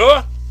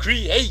your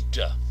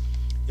Creator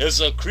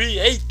is a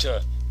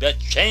Creator that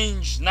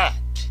changed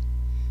not,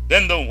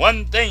 then the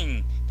one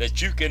thing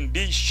that you can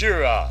be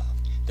sure of,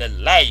 that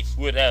life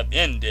would have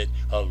ended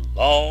a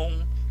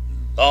long,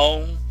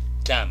 long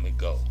time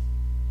ago.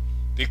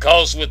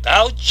 Because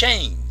without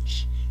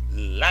change,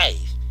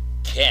 life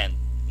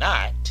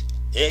cannot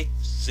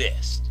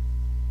exist.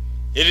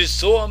 It is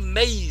so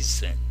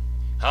amazing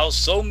how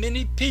so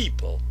many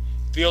people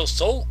feel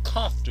so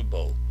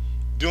comfortable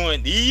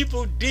doing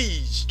evil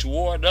deeds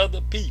toward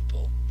other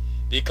people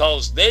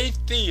because they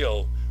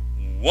feel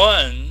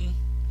one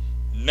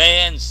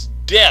man's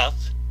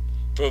death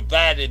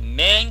provided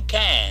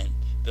mankind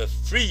the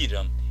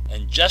freedom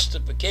and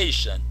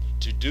justification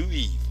to do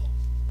evil.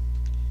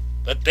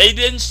 But they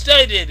didn't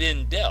study it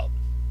in depth.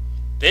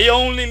 They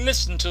only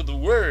listened to the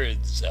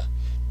words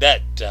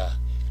that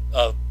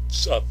a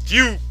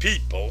few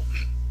people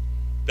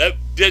that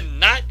did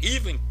not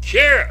even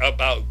care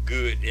about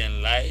good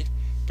in life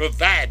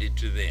provided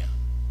to them.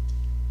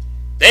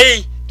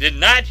 They did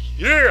not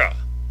hear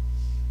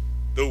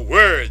the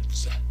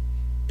words,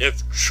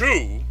 if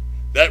true,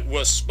 that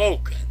was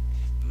spoken.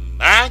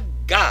 My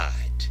God,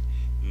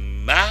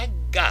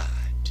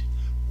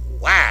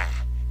 why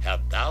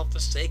have thou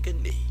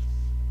forsaken me?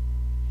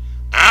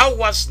 I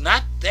was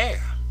not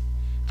there.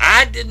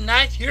 I did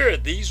not hear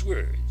these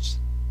words.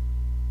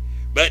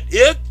 But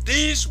if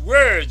these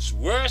words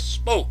were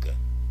spoken,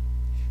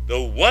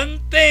 the one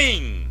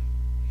thing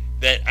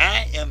that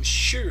I am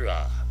sure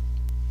of,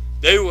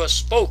 they were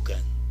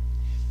spoken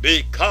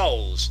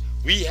because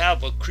we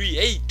have a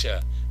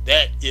Creator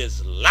that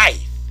is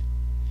life,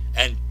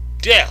 and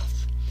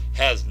death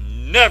has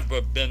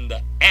never been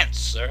the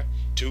answer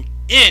to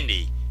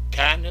any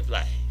kind of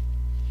life.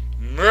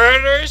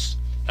 Murders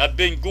have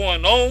been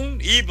going on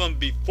even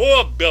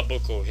before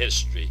biblical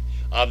history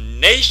of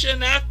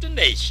nation after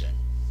nation,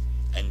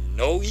 and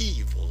no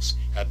evils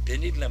have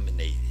been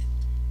eliminated.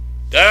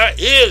 There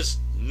is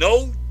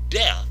no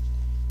death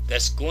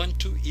that's going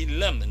to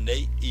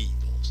eliminate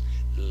evils.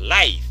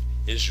 Life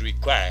is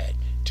required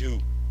to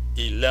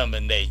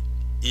eliminate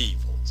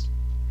evils.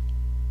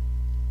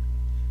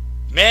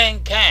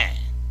 Mankind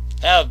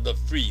have the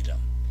freedom.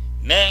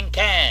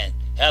 Mankind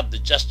have the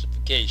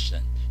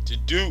justification to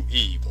do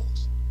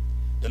evils.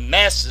 The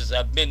masses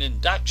have been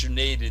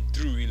indoctrinated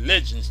through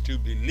religions to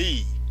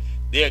believe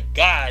their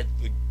God's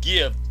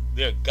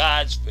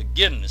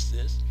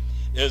forgivenesses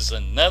is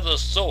another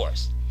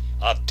source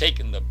of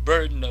taking the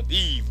burden of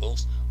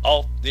evils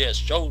off their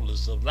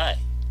shoulders of life.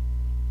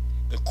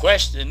 The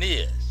question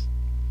is,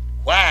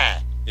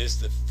 why is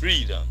the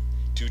freedom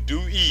to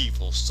do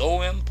evil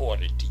so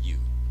important to you?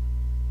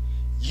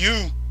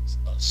 You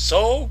are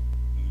so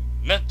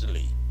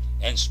mentally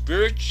and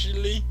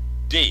spiritually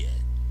dead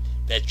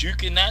that you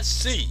cannot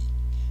see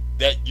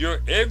that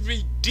your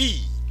every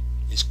deed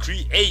is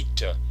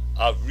creator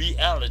of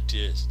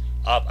realities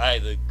of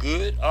either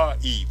good or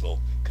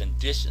evil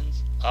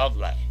conditions of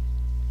life.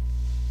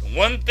 The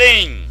one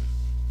thing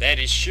that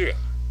is sure,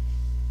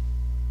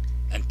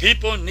 and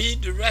people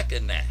need to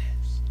recognize,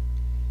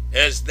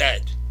 is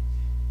that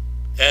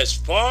as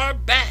far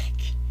back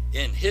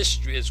in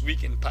history as we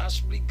can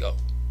possibly go,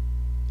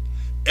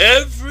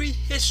 every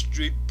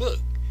history book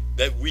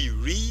that we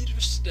read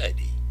or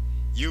study,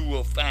 you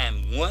will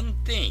find one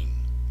thing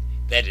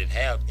that it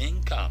have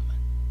in common: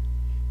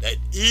 that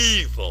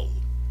evil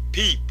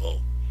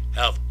people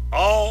have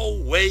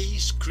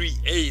always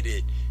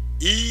created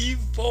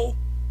evil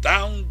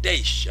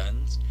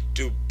foundations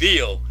to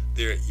build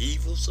their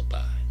evils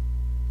upon.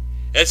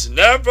 It's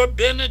never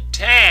been a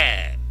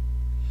time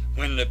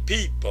when the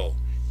people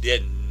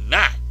did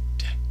not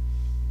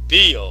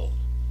build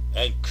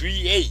and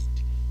create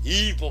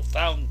evil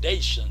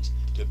foundations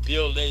to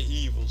build their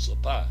evils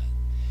upon.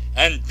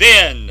 And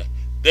then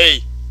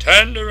they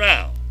turned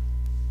around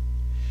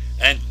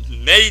and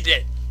made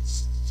it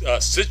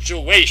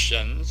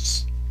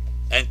situations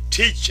and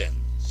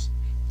teachings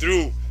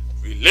through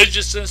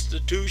religious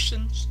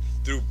institutions,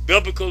 through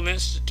biblical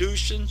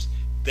institutions,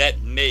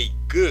 that made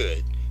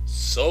good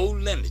so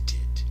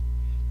limited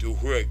to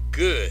where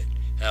good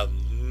have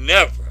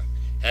never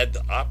had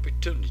the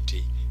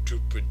opportunity to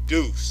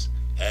produce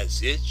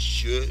as it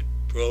should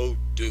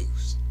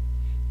produce.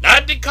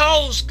 Not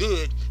because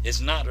good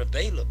is not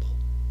available.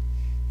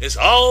 It's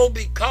all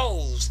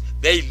because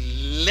they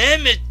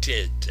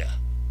limited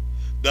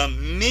the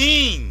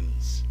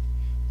means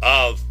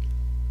of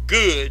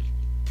good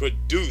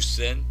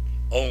producing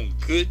on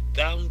good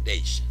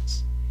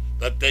foundations.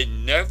 But they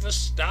never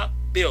stopped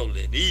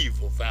building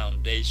evil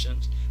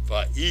foundations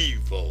for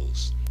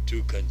evils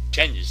to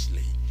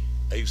continuously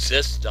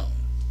exist on.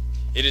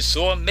 It is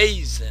so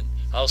amazing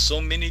how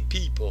so many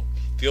people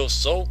feel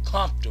so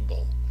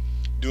comfortable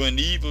doing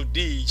evil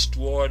deeds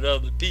toward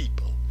other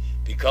people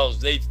because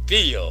they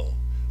feel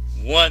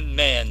one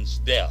man's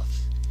death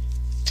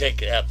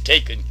have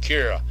taken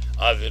care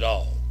of it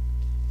all.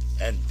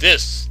 And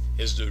this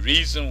is the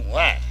reason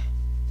why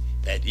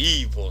that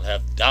evil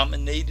have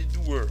dominated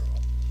the world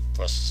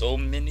for so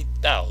many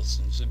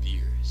thousands of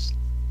years.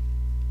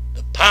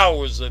 The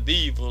powers of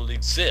evil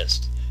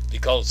exist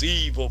because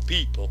evil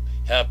people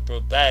have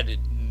provided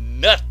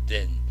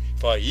nothing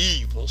for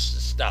evils to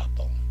stop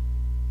on.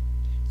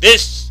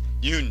 This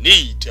you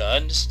need to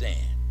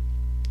understand.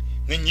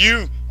 When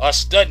you are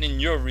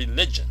studying your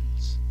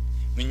religions,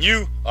 when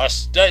you are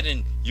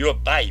studying your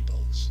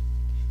Bibles,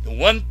 the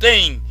one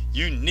thing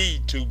you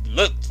need to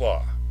look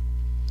for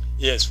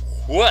is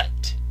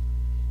what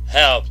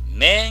have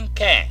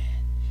mankind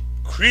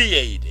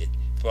created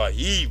for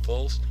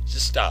evils to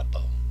stop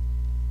on.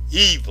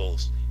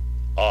 Evils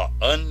are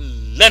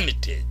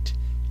unlimited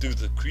through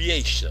the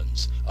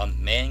creations of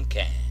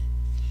mankind,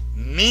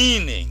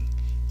 meaning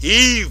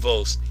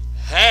evils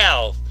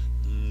have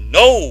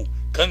no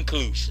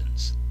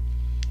conclusions,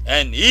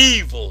 and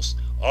evils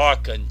are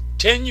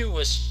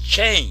continuous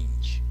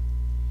change.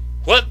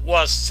 What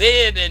was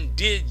said and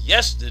did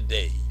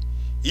yesterday,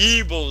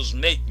 evils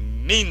make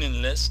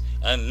meaningless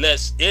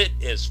unless it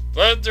is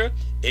further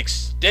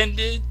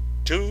extended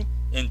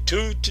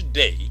into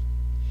today.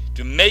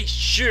 To make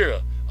sure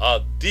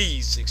of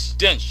these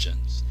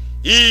extensions,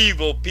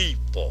 evil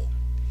people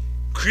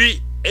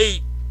create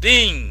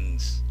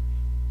things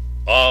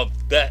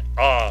that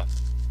are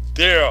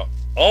their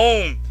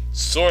own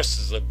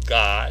sources of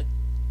God,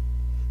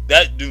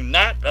 that do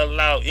not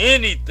allow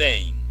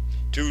anything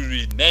to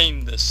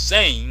remain the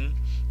same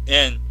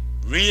in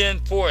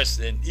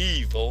reinforcing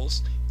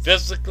evils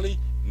physically,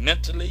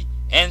 mentally,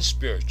 and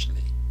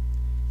spiritually.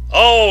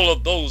 All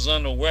of those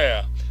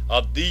unaware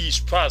of these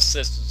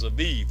processes of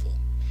evil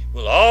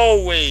will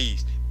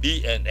always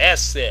be an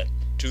asset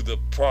to the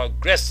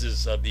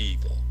progresses of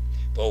evil.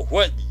 For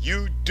what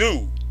you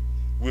do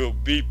will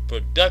be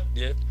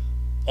productive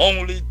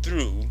only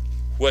through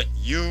what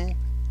you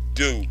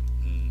do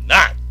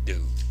not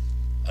do.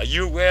 Are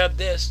you aware of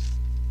this?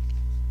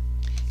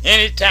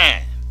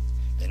 Anytime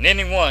that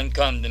anyone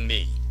come to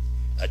me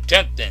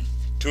attempting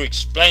to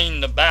explain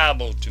the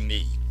Bible to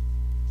me,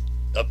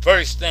 the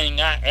first thing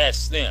I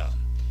ask them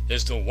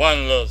is the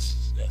one little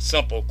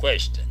simple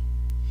question.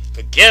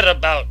 Forget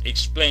about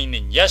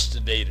explaining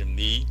yesterday to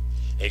me.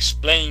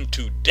 Explain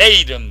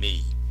today to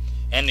me.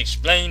 And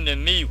explain to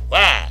me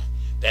why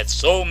that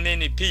so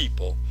many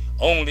people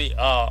only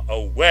are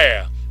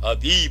aware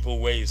of evil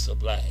ways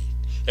of life.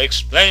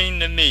 Explain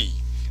to me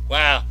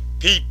why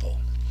people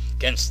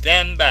can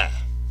stand by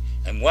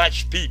and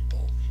watch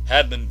people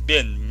having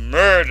been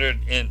murdered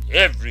in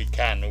every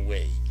kind of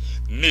way,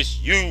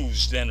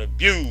 misused and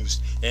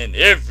abused in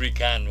every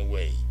kind of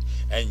way,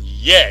 and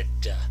yet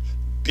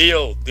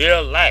build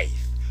their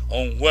life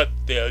on what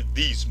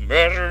these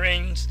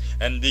murderings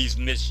and these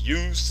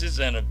misuses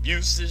and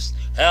abuses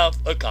have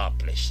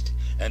accomplished.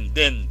 And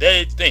then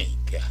they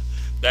think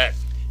that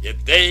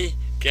if they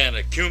can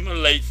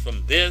accumulate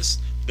from this,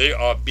 they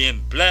are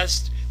being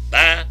blessed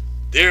by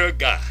their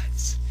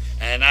gods.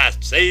 And I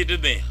say to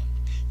them,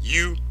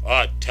 you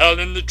are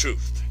telling the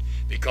truth,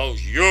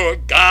 because your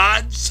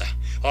gods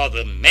are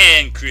the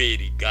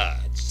man-created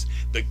gods,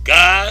 the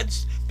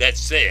gods that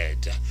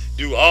said,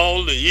 do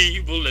all the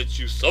evil that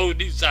you so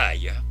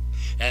desire,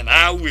 and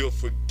I will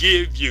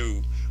forgive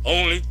you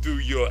only through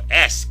your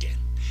asking,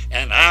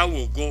 and I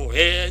will go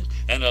ahead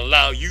and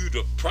allow you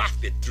to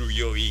profit through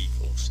your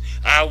evils.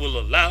 I will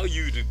allow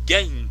you to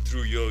gain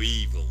through your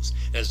evils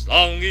as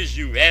long as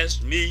you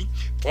ask me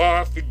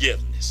for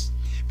forgiveness.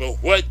 But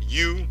what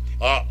you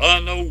are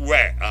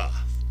unaware of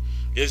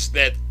is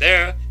that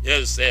there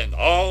is an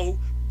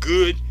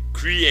all-good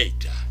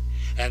creator,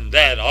 and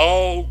that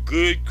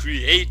all-good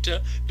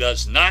creator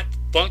does not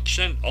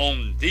function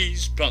on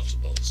these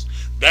principles.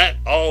 That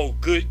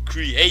all-good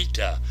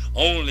creator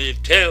only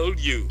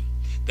tells you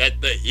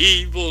that the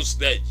evils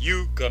that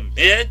you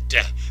commit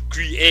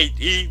create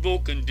evil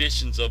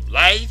conditions of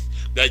life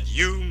that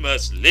you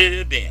must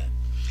live in.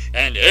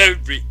 And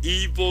every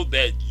evil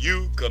that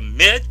you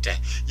commit,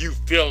 you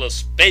fill a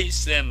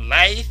space in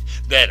life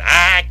that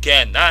I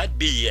cannot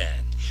be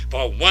in.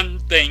 For one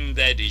thing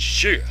that is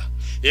sure,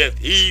 if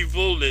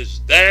evil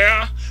is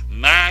there,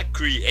 my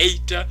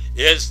Creator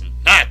is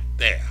not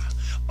there.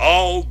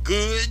 All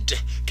good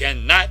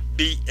cannot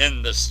be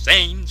in the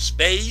same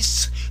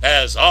space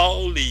as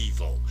all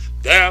evil.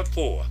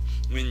 Therefore,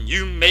 when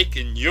you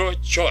making your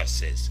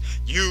choices,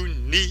 you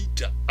need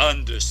to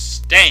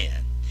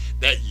understand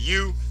that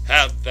you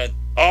have an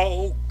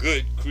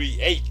all-good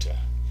Creator,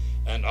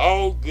 an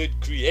all-good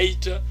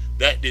Creator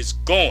that is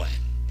going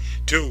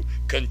to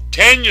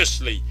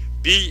continuously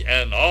be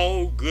an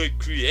all-good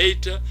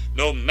Creator,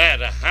 no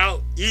matter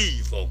how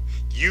evil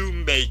you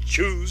may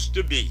choose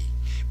to be.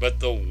 But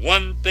the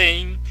one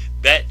thing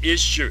that is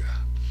sure,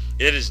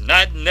 it is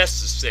not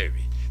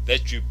necessary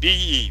that you be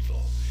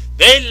evil.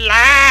 They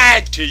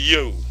lied to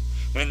you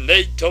when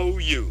they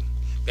told you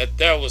that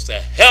there was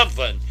a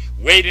heaven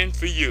waiting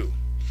for you,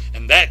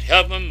 and that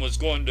heaven was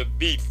going to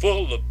be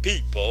full of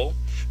people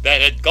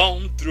that had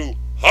gone through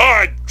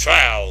hard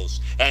trials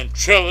and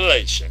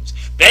tribulations.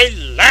 They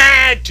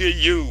lied to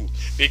you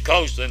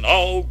because an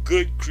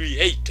all-good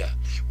Creator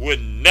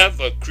would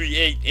never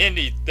create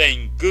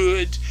anything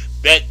good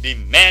that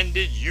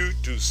demanded you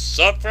to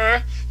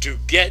suffer to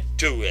get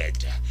to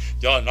it.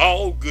 An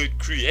all-good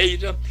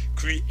Creator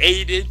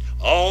created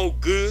all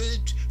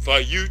good for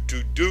you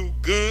to do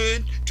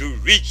good, to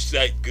reach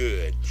that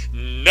good.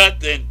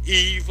 Nothing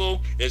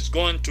evil is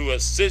going to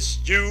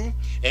assist you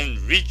in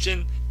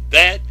reaching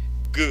that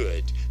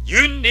good.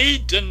 You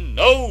need to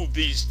know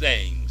these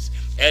things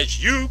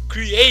as you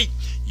create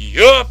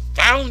your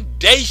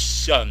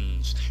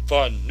foundations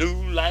for a new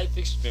life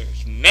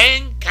experience.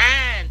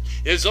 Mankind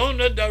is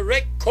on a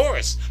direct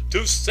course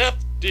to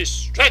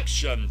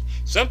self-destruction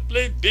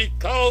simply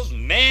because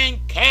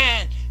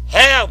mankind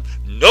have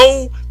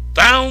no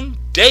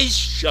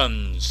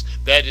foundations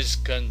that is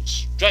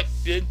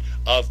constructed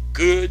of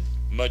good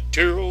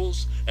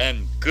materials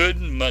and good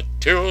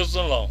materials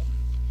alone.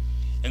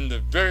 In the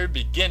very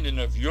beginning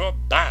of your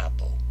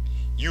Bible,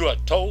 you are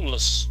told a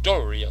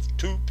story of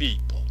two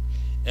people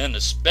in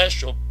a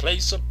special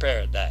place of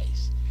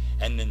paradise.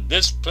 And in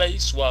this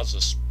place was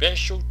a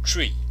special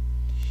tree.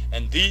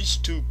 And these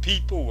two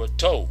people were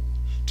told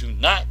to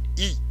not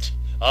eat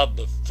of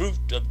the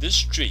fruit of this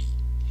tree,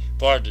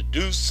 for to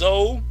do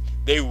so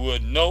they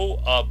would know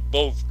of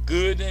both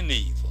good and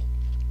evil.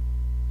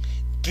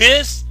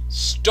 This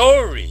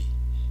story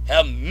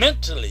have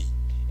mentally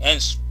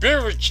and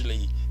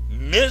spiritually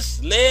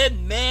misled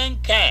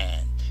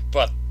mankind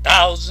for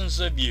thousands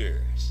of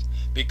years,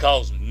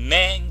 because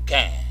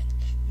mankind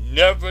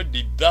never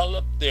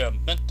developed their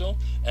mental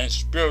and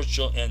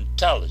spiritual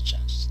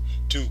intelligence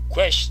to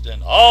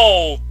question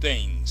all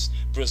things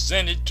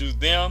presented to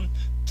them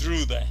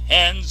through the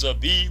hands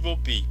of evil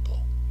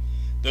people.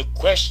 The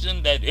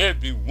question that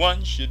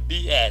everyone should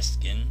be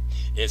asking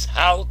is,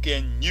 how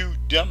can you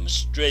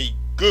demonstrate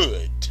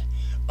good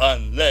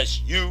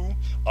unless you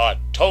are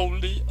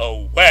totally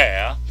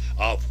aware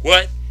of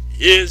what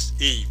is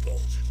evil?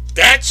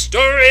 That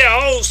story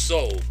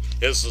also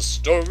is a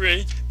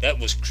story that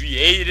was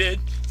created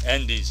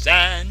and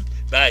designed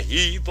by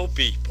evil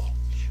people.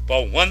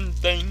 For one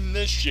thing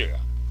this year,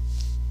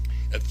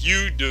 if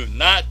you do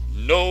not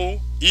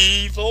know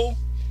evil,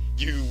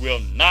 you will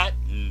not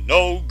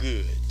know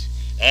good.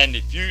 And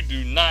if you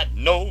do not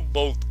know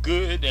both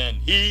good and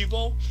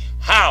evil,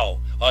 how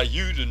are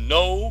you to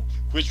know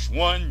which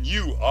one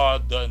you are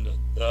the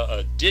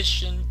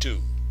addition to?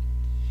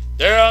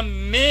 There are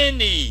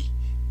many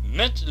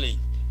mentally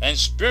and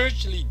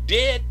spiritually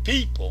dead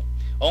people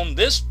on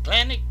this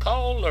planet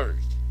called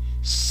Earth,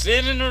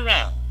 sitting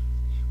around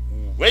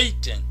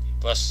waiting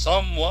for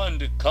someone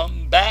to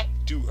come back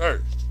to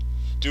earth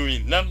to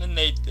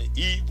eliminate the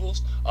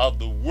evils of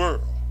the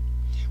world,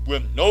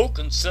 with no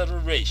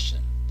consideration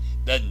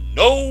that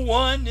no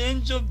one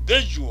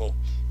individual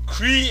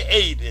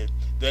created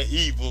the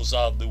evils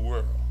of the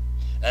world,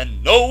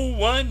 and no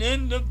one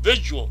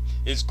individual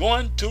is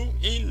going to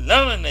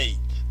eliminate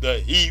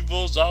the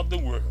evils of the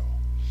world.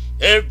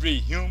 Every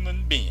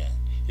human being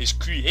is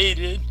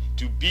created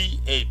to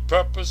be a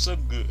purpose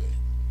of good.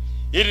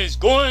 It is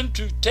going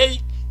to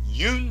take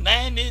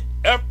united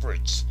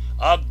efforts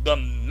of the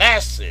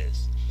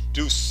masses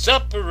to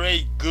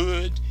separate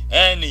good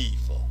and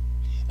evil,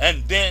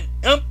 and then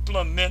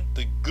implement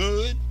the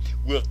good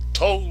with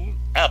total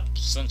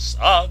absence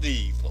of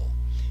evil.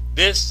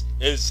 This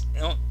is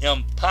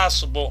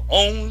impossible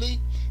only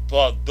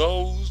for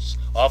those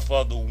or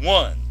for the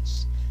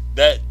ones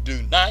that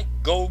do not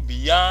go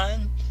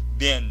beyond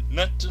being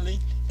mentally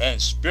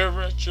and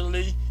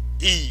spiritually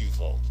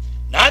evil.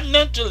 Not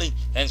mentally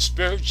and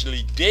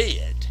spiritually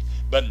dead,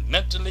 but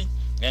mentally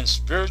and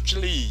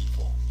spiritually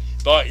evil.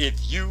 For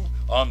if you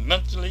are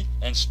mentally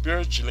and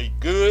spiritually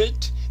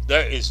good,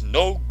 there is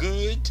no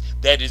good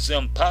that is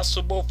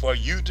impossible for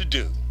you to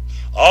do.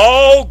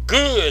 All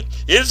good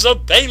is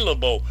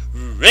available,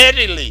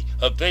 readily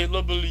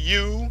available to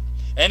you,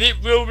 and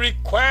it will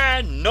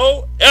require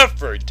no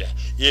effort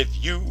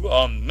if you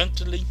are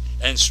mentally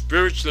and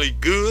spiritually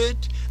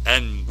good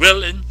and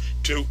willing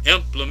to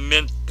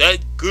implement that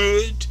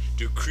good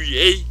to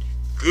create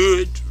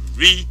good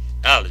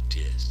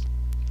realities.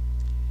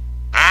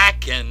 I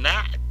can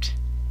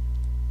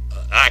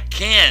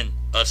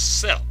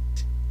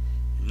accept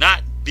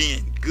not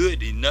being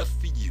good enough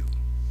for you.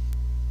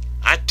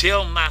 I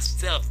tell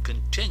myself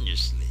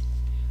continuously,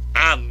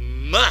 I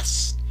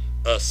must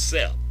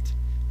accept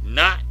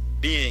not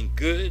being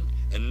good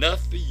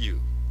enough for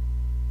you.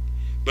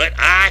 But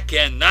I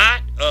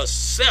cannot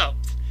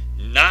accept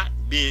not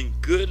being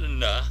good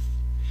enough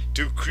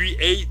to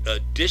create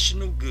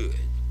additional good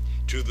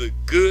to the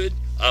good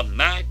of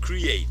my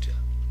Creator.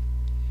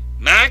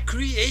 My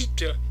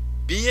Creator,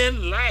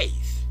 being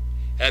life,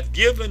 have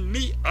given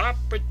me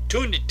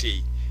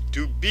opportunity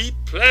to be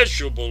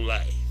pleasurable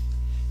life,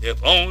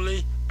 if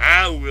only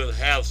I will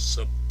have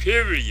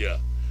superior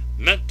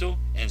mental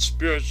and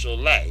spiritual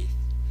life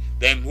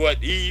than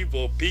what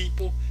evil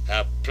people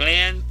have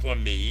planned for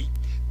me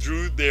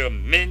through their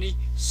many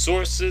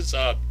sources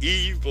of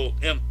evil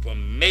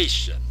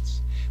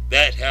informations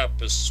that have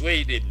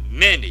persuaded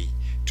many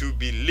to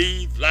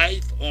believe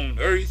life on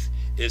earth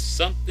is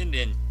something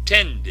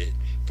intended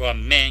for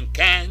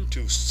mankind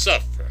to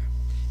suffer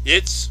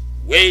its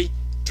way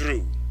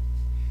through.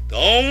 The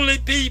only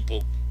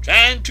people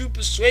trying to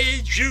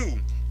persuade you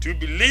to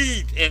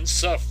believe in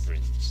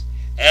sufferings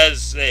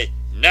as a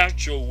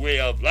natural way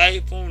of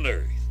life on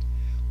earth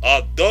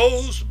are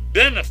those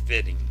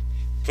benefiting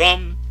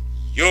from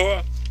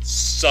your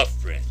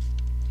suffering.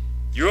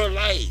 Your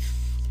life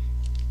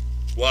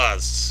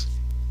was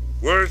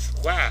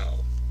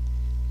worthwhile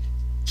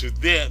to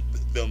them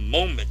the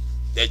moment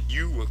that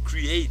you were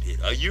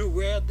created. Are you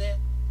aware of that?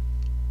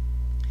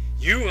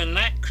 You were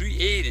not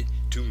created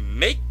to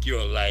make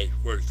your life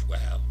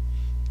worthwhile.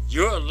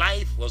 Your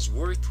life was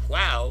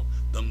worthwhile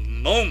the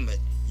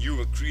moment you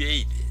were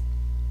created.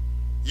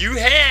 You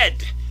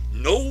had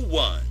no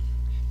one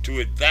to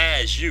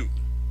advise you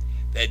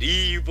that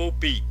evil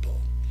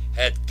people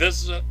had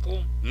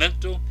physical,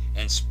 mental,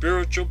 and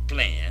spiritual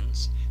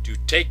plans to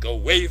take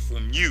away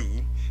from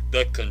you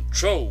the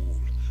control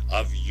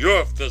of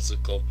your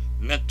physical,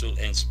 mental,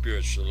 and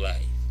spiritual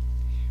life.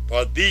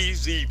 For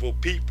these evil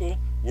people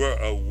were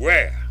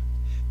aware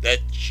that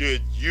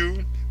should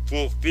you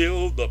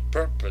fulfill the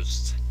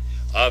purpose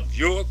of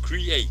your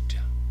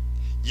Creator,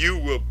 you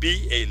will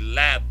be a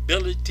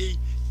liability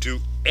to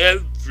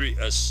every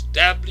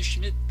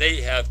establishment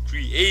they have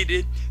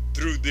created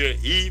through their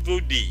evil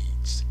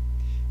deeds.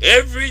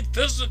 Every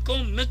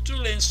physical,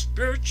 mental, and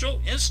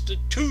spiritual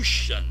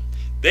institution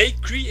they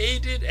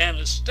created and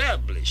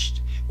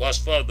established was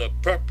for the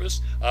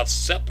purpose of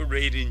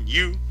separating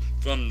you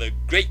from the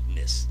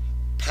greatness,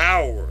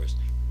 powers,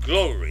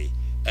 glory,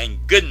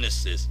 and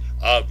goodnesses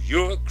of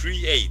your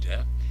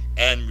Creator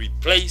and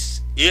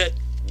replace it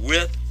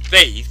with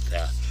faith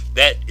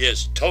that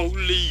is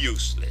totally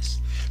useless.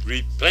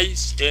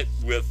 Replace it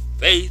with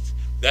faith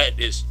that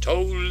is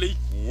totally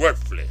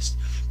worthless.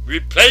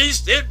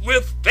 Replace it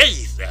with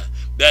faith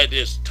that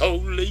is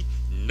totally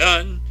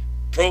non-productive.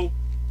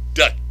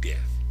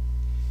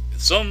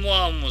 If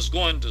someone was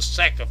going to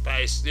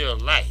sacrifice their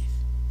life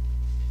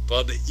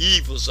for the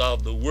evils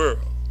of the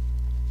world,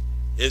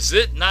 is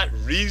it not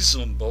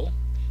reasonable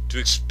to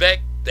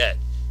expect that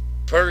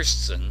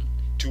person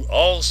to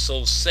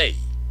also say,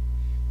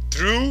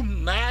 through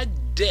my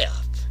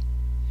death,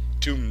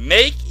 to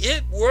make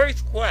it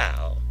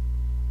worthwhile,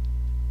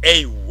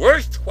 a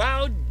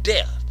worthwhile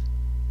death,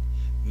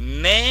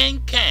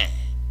 mankind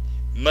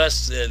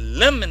must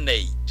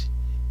eliminate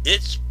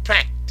its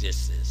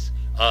practices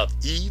of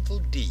evil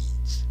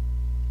deeds?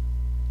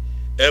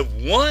 If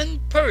one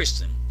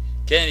person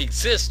can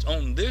exist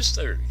on this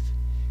earth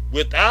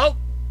without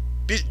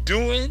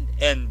doing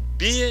and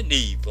being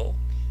evil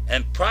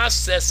and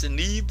processing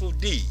evil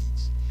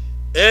deeds,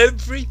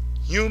 every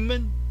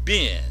human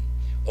being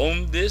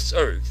on this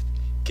earth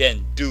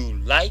can do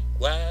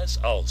likewise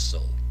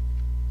also.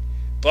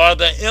 For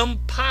the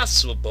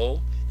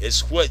impossible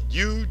is what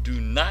you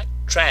do not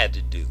try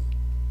to do.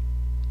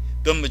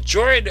 The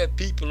majority of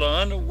people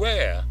are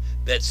unaware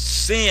that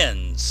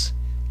sins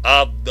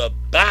of the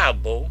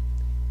Bible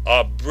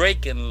are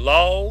breaking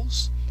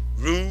laws,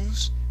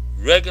 rules,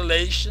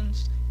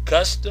 regulations,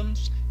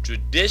 customs,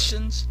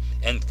 traditions,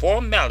 and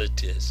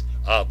formalities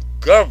of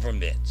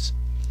governments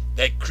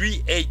that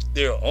create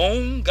their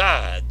own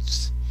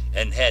gods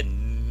and had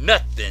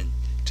nothing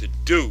to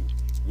do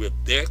with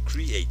their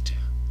Creator.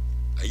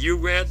 Are you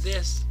aware of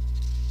this?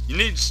 You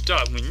need to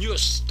start, when you're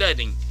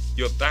studying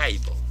your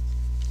Bible,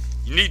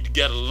 you need to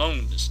get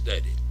alone to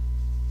study.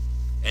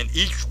 And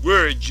each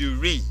word you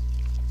read,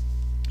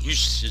 you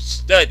should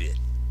study it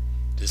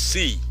to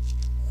see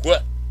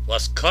what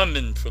was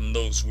coming from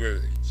those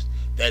words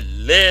that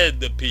led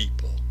the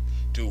people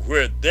to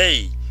where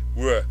they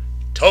were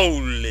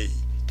totally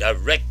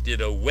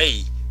directed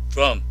away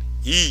from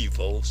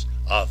evils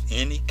of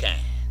any kind.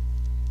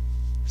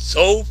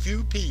 So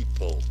few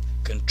people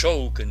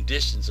control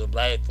conditions of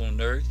life on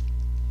earth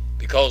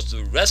because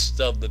the rest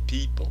of the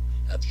people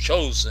have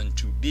chosen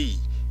to be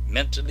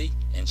mentally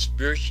and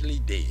spiritually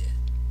dead.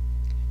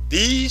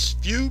 These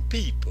few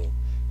people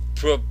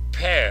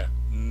prepare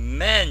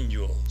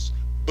manuals,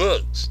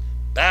 books,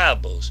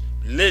 Bibles,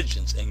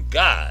 religions, and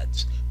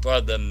gods for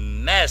the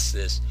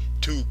masses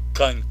to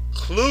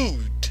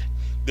conclude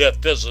their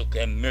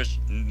physical and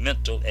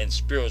mental and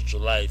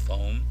spiritual life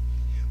on,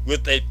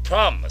 with a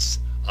promise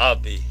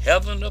of the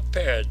heaven of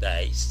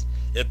paradise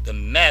if the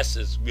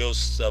masses will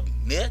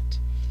submit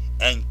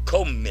and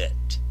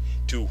commit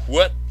to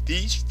what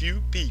these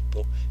few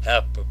people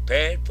have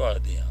prepared for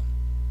them.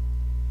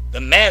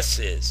 The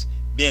masses,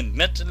 being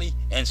mentally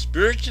and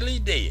spiritually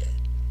dead,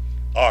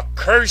 are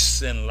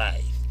cursing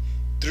life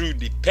through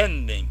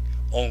depending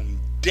on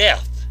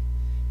death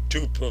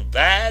to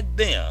provide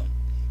them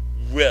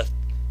with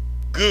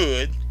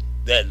good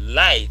that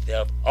life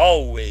have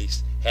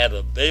always had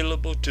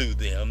available to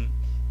them,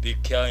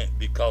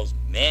 because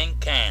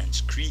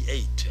mankind's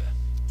creator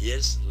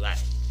is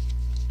life.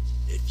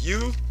 If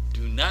you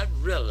do not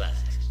realize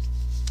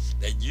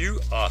that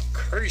you are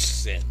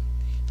cursing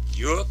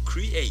your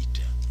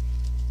creator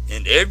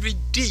in every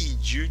deed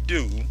you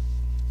do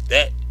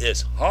that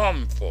is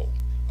harmful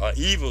or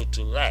evil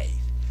to life,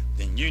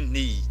 then you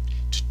need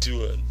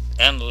to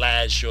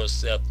analyze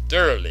yourself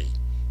thoroughly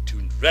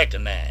to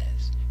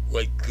recognize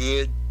what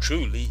good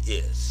truly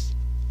is.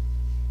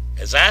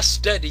 As I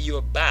study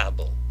your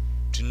Bible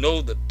to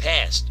know the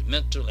past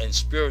mental and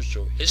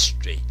spiritual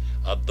history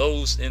of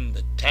those in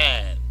the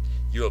time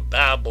your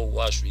Bible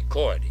was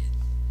recorded,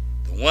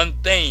 the one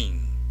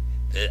thing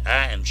that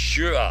I am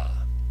sure of,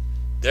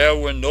 there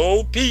were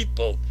no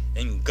people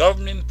in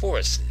governing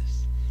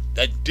forces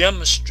that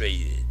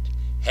demonstrated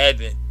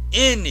having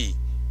any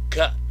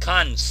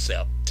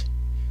concept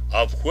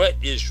of what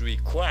is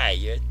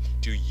required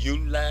to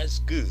utilize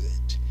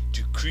good,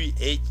 to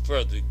create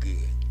further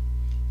good.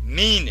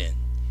 Meaning,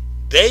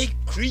 they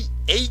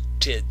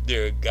created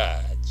their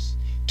gods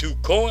to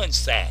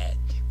coincide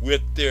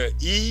with their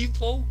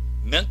evil,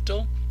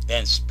 mental,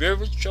 and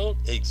spiritual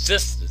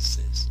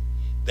existences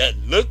that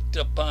looked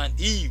upon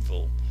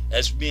evil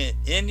as being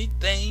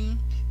anything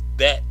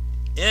that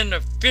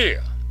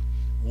interfere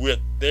with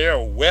their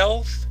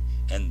wealth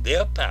and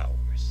their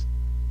powers.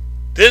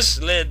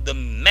 This led the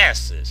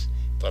masses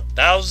for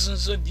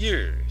thousands of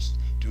years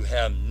to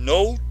have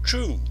no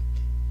true,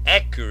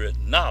 accurate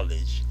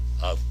knowledge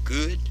of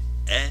good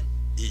and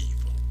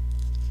evil.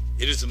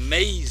 It is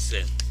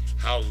amazing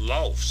how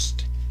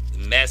lost the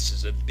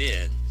masses have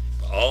been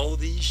for all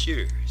these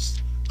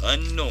years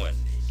unknowingly,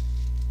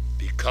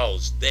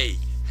 because they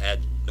had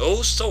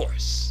no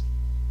source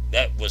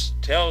that was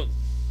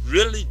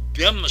really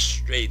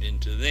demonstrating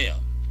to them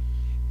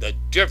the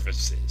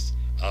differences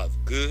of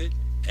good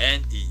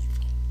and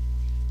evil.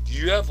 Do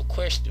you ever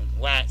question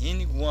why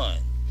anyone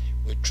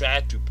would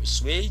try to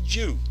persuade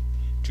you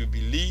to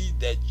believe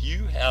that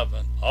you have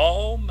an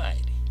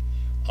almighty,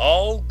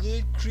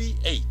 all-good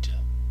creator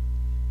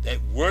that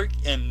works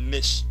in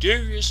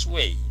mysterious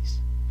ways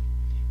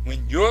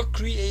when your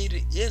creator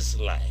is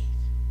life,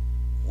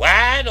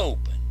 wide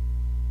open,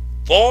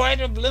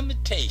 void of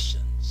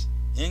limitations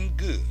in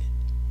good?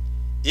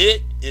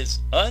 It is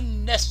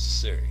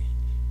unnecessary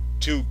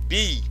to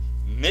be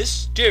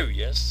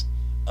mysterious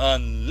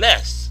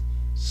unless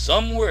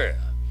somewhere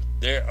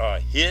there are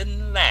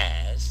hidden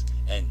lies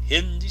and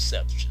hidden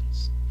deceptions.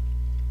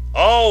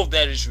 All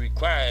that is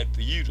required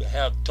for you to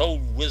have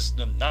total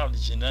wisdom,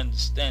 knowledge, and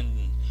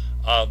understanding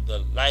of the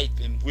life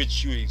in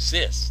which you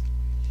exist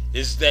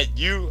is that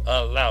you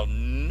allow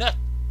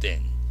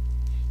nothing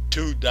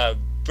to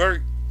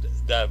divert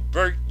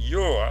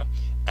your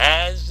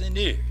eyes and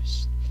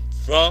ears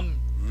from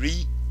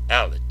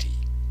reality.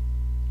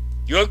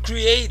 Your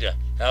creator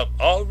have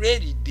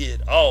already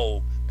did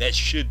all that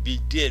should be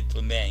did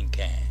for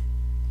mankind.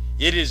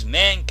 It is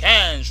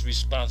mankind's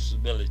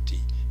responsibility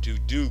to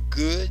do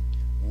good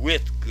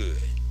with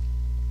good.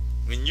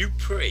 When you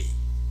pray,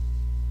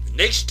 the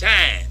next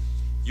time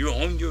you're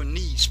on your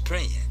knees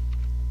praying,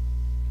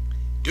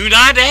 do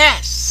not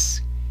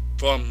ask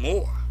for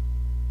more.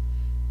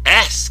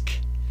 Ask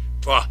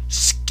for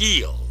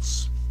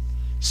skills.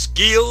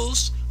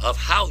 Skills of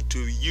how to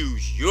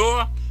use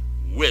your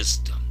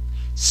wisdom.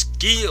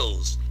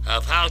 Skills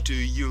of how to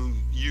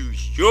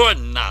use your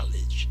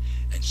knowledge.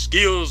 And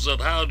skills of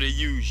how to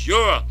use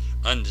your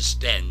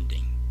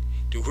understanding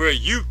to where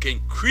you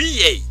can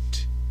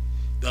create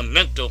the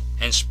mental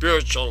and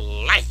spiritual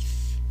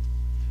life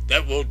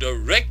that will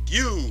direct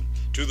you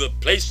to the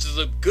places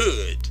of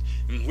good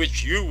in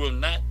which you will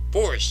not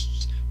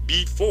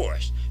be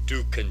forced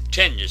to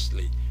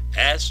continuously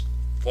ask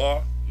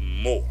for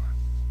more.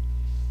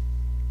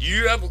 Do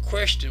you ever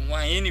question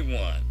why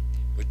anyone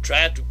would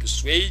try to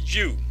persuade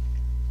you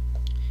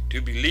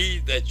to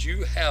believe that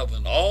you have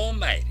an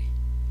almighty,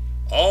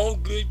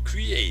 all-good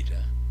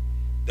creator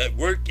that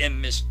works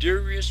in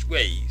mysterious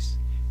ways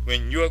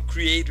when your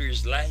creator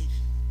is life?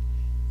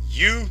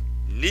 You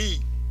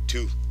need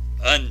to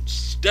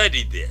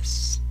study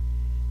this.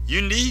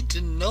 You need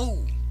to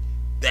know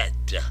that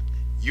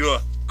your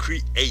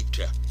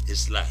Creator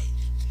is life.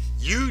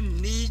 You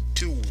need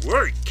to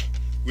work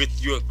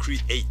with your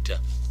Creator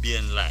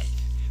being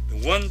life. The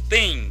one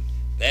thing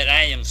that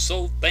I am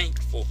so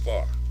thankful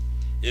for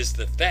is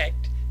the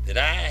fact that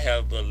I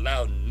have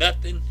allowed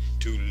nothing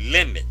to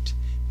limit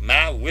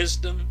my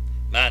wisdom,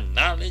 my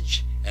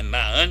knowledge, and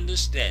my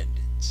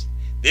understandings.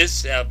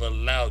 This have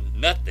allowed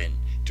nothing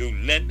to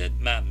limit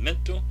my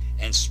mental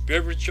and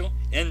spiritual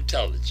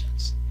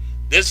intelligence.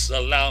 This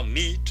allowed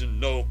me to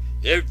know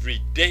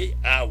every day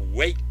I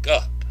wake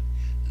up,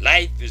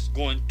 life is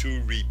going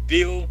to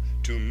reveal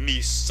to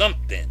me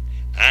something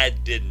I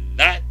did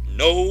not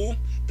know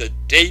the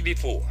day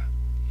before.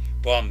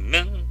 For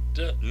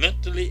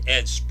mentally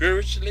and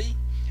spiritually,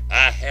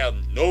 I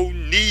have no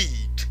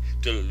need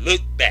to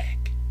look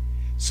back,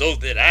 so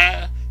that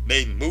I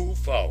may move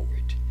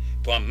forward.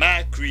 For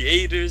my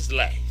Creator's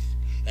life,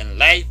 and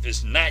life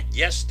is not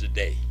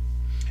yesterday,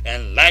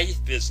 and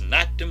life is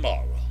not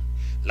tomorrow.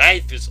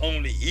 Life is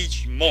only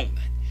each moment,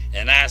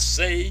 and I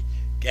say,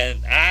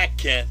 and I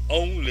can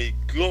only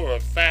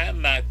glorify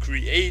my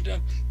Creator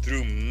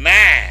through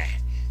my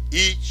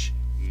each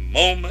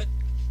moment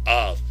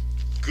of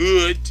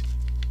good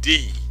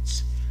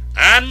deeds.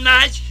 I'm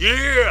not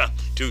here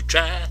to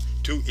try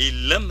to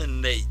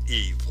eliminate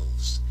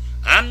evils.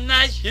 I'm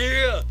not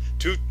here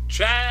to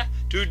try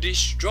to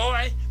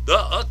destroy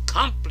the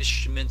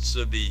accomplishments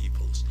of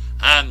evils.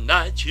 I'm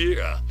not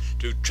here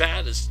to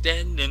try to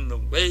stand in the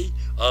way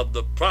of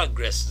the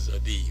progresses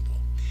of evil.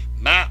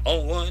 My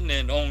one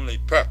and only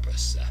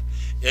purpose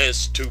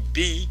is to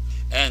be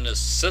an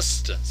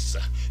assistance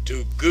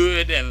to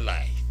good and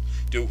life,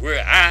 to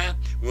where I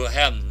will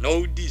have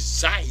no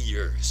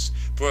desires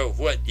for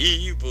what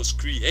evils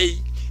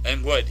create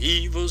and what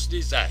evils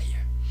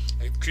desire,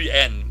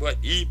 and what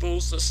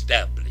evils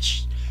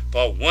establish.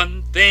 For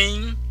one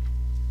thing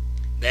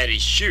that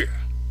is sure,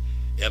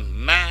 if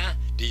my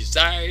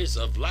desires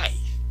of life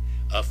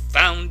are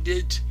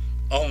founded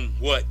on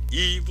what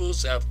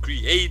evils have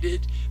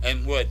created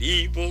and what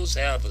evils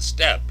have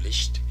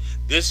established,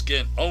 this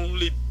can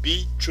only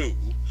be true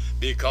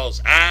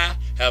because I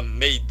have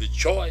made the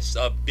choice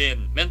of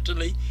being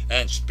mentally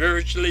and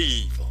spiritually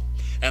evil.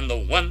 And the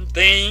one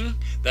thing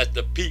that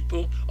the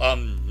people are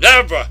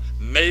never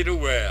made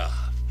aware of,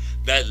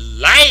 that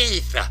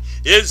life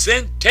is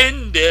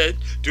intended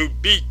to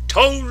be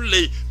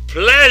totally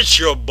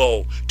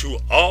pleasurable to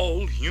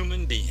all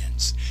human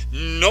beings.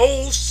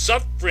 No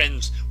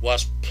sufferings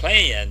was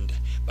planned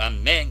by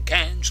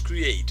mankind's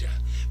Creator.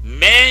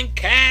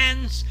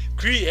 Mankind's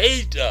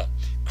Creator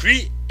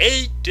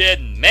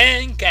created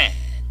mankind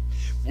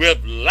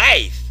with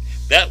life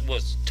that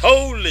was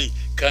totally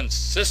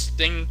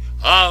consisting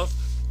of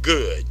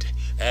good,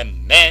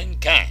 and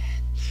mankind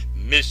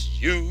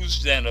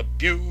misused and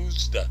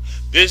abused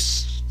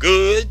this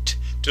good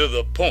to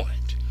the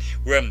point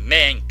where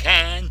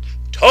mankind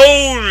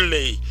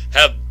totally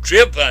have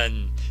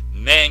driven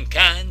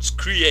mankind's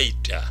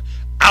Creator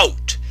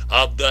out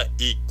of the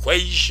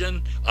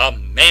equation of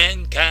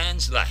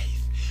mankind's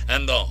life.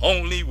 And the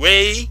only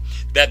way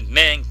that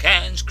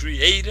mankind's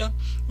Creator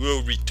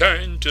will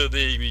return to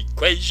the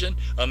equation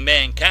of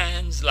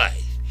mankind's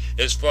life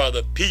is for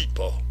the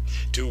people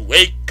to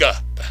wake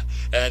up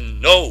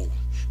and know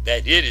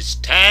that it is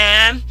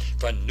time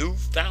for new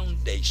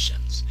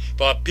foundations.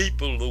 For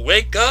people to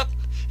wake up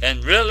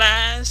and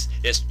realize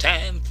it's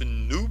time for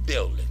new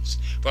buildings.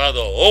 For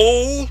the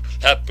old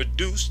have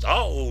produced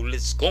all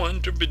it's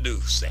going to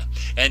produce,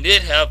 and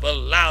it have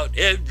allowed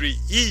every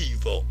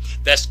evil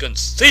that's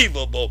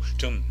conceivable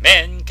to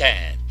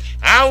mankind.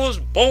 I was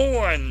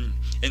born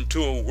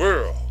into a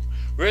world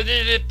where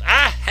if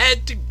I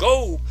had to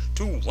go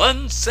to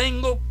one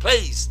single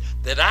place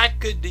that I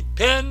could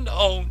depend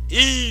on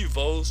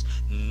evils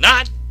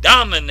not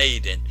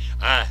dominating,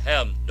 I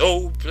have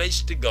no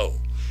place to go,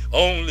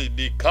 only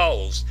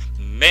because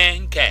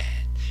mankind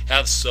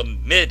have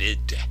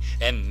submitted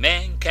and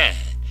mankind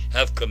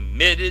have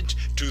committed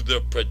to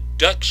the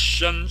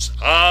productions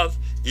of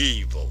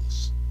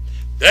evils.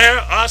 There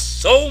are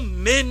so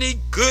many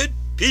good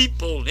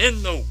people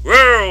in the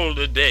world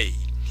today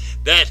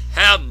that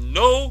have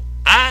no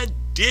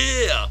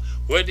idea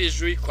what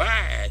is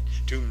required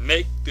to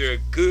make their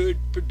good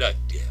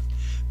productive.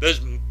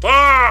 There's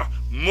far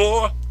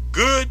more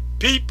good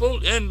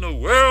people in the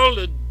world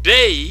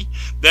today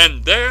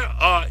than there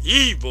are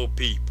evil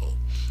people.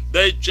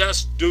 They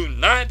just do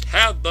not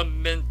have the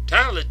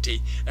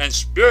mentality and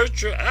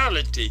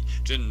spirituality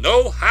to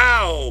know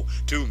how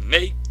to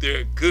make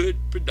their good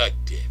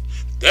productive.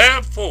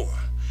 Therefore,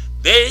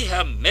 they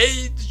have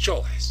made the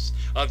choice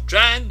of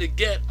trying to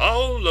get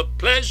all the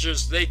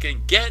pleasures they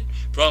can get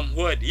from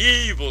what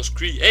evils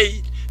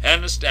create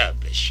and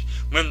establish,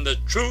 when the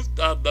truth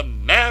of the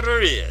matter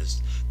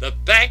is the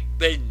fact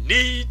they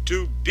need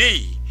to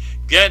be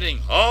getting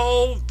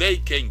all they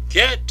can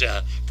get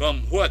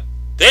from what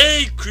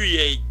they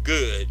create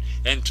good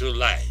into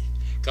life,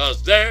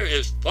 because there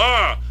is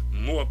far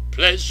more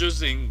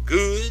pleasures in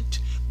good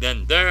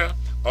than there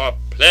are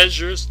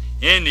pleasures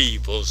in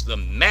evils. The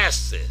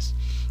masses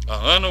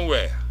are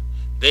unaware.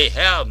 They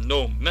have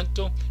no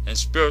mental and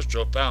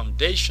spiritual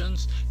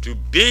foundations to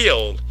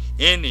build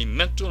any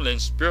mental and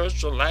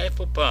spiritual life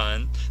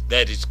upon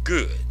that is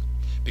good,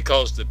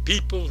 because the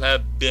people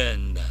have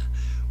been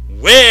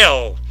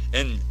well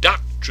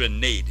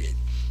indoctrinated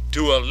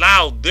to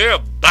allow their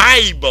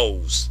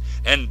Bibles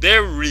and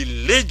their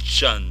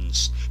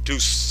religions to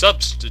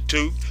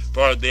substitute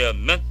for their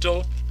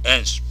mental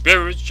and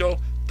spiritual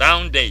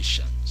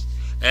foundations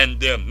and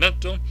their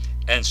mental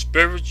and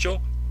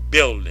spiritual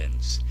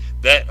buildings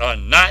that are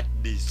not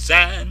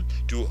designed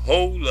to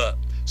hold up,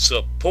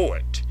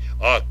 support,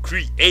 or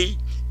create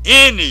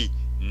any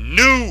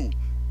new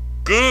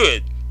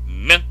good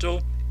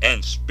mental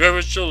and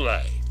spiritual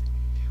life.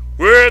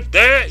 Where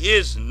there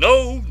is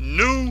no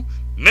new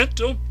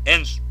mental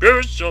and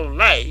spiritual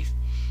life,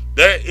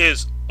 there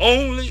is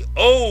only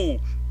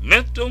old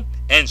mental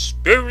and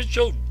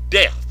spiritual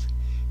death.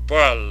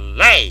 For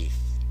life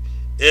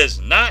is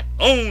not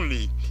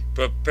only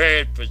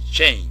prepared for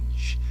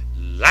change,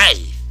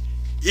 life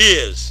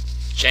is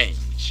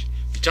change.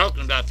 We're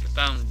talking about the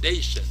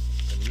foundation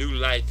of new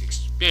life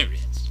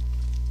experience.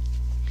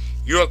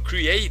 Your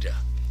Creator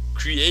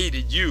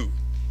created you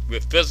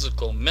with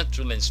physical,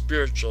 mental, and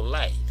spiritual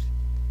life,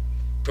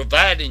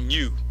 providing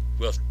you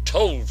with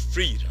total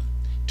freedom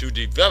to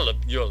develop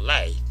your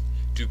life,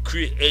 to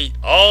create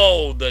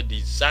all the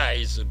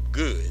desires of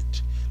good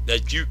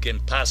that you can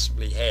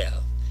possibly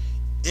have.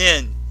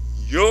 In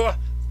your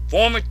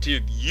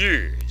formative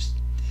years,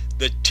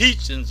 the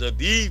teachings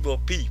of evil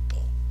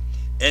people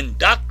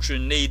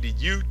indoctrinated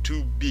you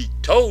to be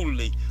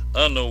totally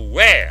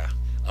unaware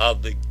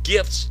of the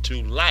gifts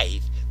to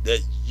life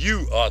that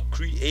you are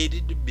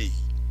created to be.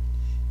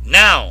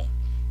 Now,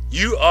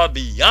 you are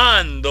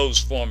beyond those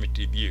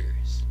formative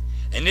years,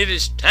 and it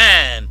is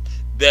time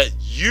that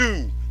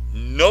you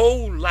know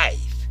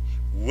life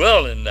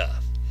well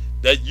enough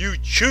that you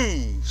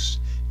choose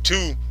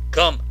to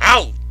come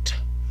out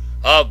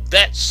of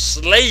that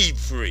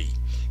slavery,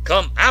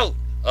 come out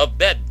of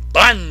that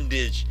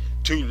bondage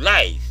to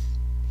life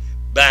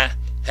by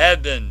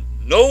having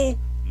no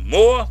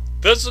more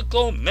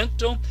physical,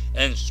 mental,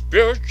 and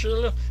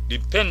spiritual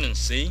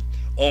dependency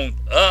on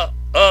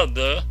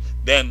other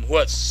than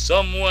what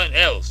someone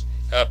else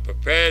has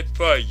prepared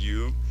for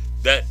you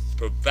that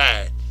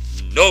provide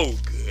no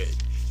good.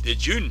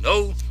 Did you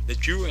know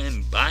that you were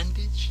in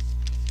bondage?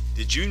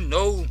 Did you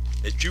know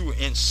that you were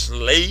in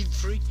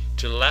slavery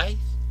to life?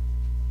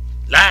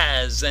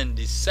 Lies and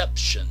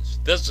deceptions,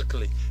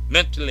 physically,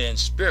 mentally, and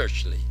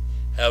spiritually,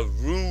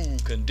 have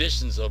ruled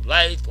conditions of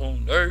life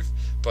on earth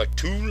for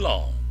too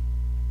long.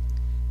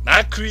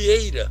 My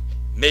Creator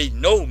made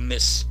no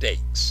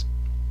mistakes.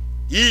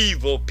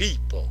 Evil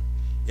people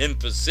in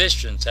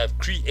positions have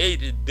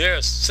created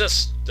their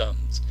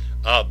systems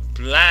of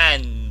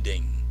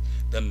blinding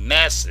the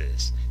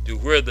masses to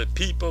where the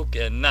people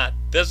cannot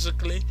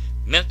physically,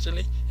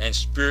 mentally, and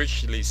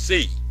spiritually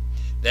see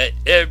that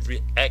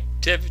every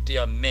activity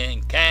of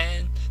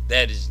mankind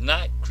that is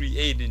not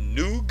creating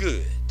new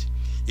good,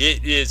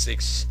 it is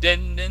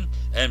extending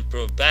and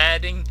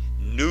providing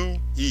new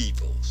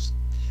evils.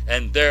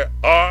 And there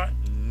are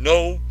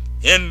no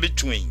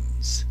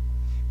in-betweens.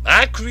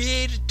 My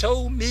Creator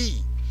told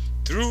me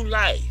through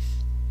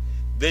life,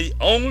 the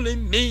only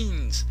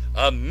means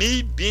of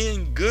me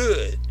being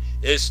good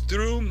is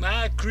through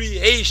my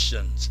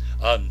creations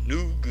of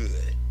new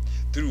good,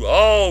 through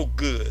all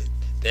good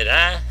that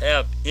I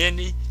have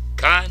any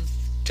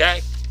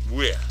contact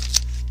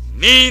with,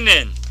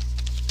 meaning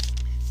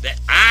that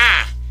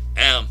I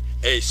am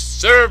a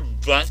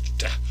servant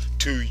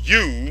to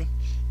you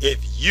if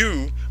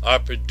you are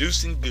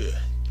producing good.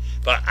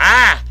 For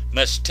I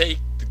must take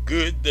the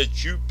good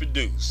that you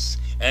produce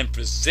and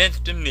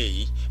present to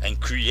me and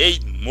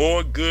create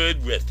more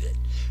good with it,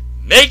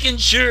 making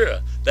sure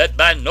that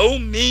by no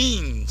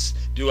means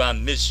do I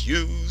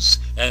misuse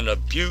and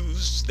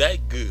abuse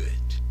that good.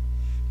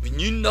 When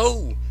you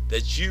know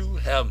that you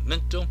have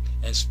mental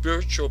and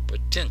spiritual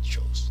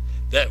potentials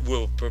that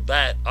will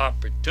provide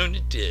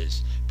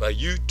opportunities for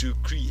you to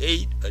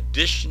create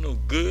additional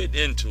good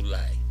into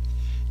life,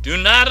 do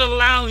not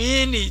allow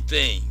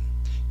anything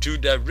to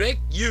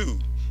direct you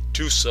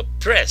to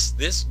suppress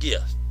this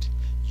gift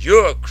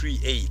your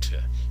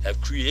Creator have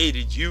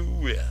created you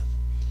with.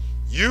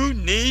 You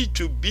need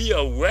to be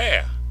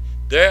aware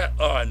there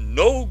are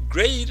no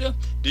greater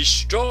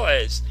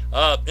destroyers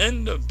of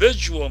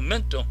individual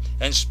mental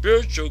and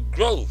spiritual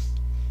growth,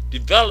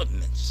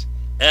 developments,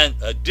 and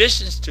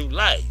additions to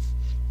life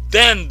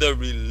than the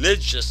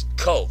religious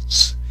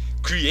cults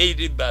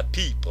created by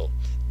people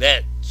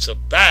that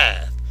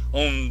survive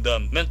on the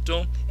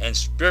mental and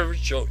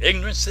spiritual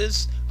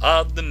ignorances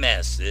of the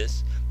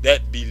masses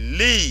that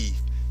believe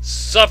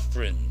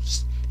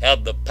sufferings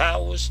have the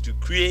powers to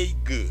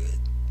create good.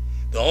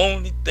 The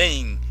only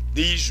thing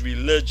these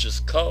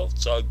religious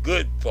cults are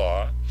good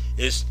for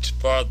is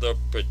for the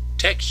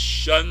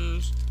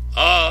protections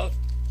of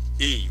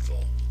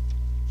evil.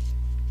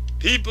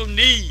 People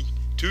need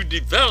to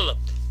develop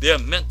their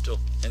mental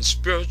and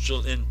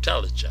spiritual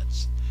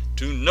intelligence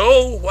to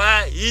know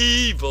why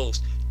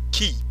evils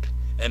keep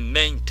and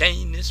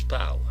maintain its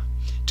power,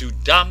 to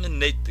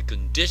dominate the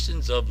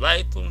conditions of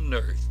life on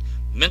earth,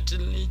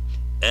 mentally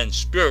and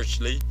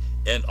spiritually,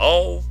 in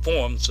all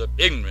forms of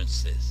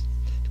ignorances,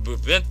 to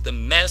prevent the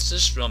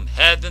masses from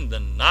having the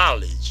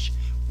knowledge,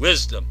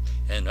 wisdom,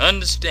 and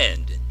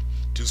understanding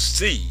to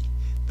see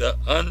the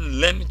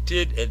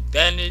unlimited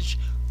advantage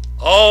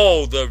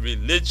all the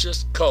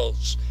religious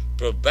cults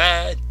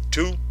provide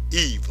to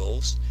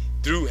evils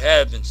through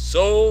having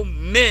so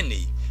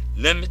many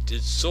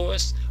limited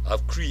source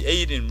of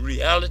creating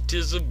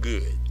realities of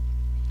good.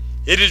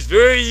 It is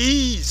very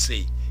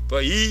easy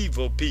for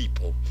evil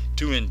people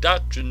to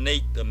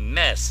indoctrinate the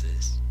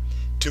masses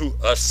to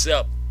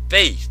accept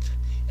faith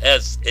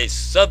as a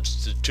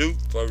substitute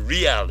for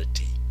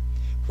reality,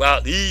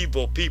 while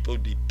evil people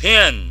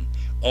depend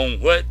on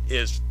what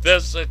is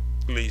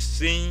physically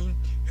seen,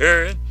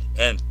 heard,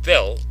 and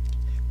felt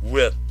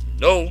with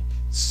no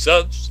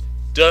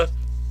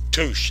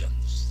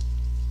substitutions.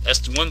 That's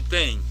the one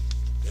thing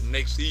that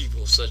makes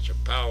evil such a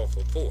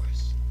powerful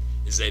force,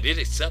 is that it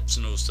accepts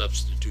no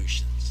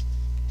substitutions.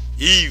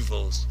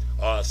 Evils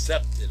are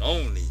accepted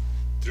only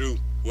through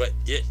what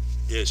it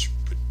is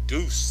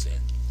producing,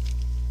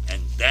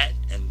 and that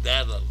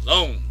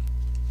alone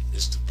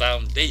is the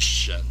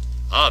foundation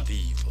of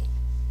evil.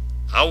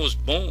 I was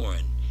born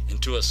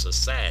into a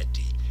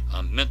society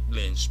of mental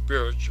and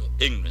spiritual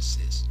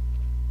ignorances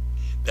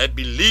that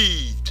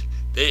believed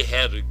they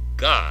had a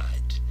God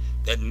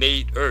that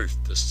made earth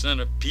the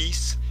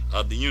centerpiece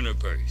of the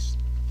universe.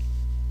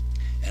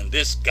 And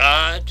this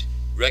God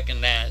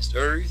recognized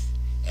earth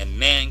and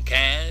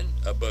mankind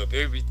above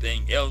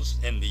everything else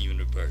in the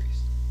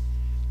universe.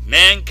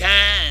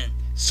 Mankind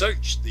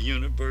searched the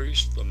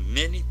universe for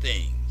many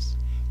things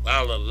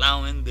while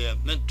allowing their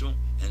mental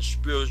and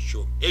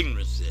spiritual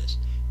ignorances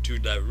to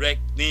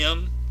direct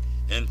them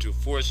into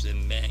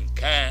forcing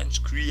mankind's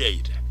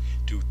creator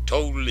to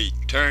totally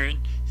turn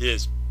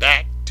his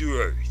back to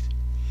earth,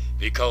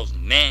 because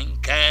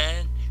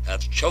mankind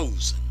have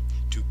chosen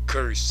to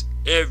curse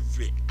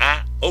every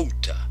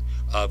iota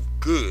of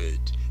good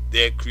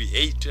their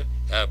creator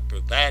have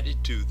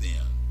provided to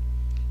them.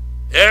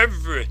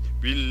 Every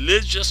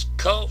religious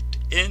cult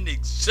in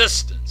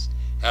existence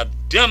have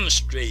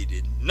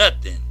demonstrated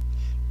nothing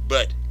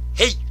but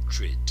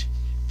hatred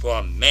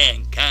for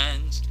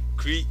mankind's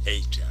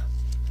creator.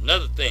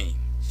 Another thing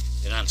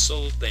that I'm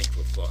so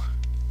thankful for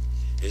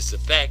is the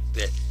fact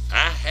that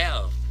I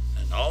have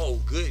an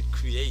all-good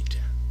creator.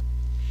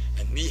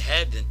 And me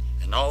having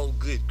an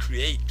all-good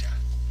creator,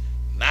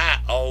 my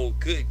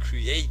all-good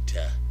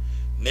creator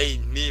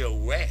made me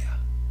aware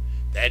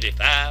that if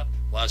I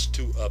was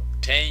to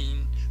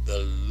obtain the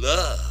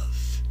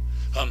love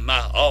of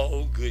my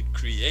all-good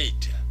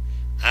creator,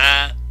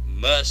 I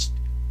must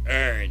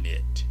earn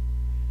it.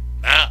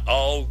 My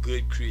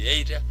all-good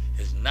creator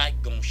is not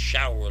going to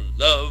shower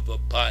love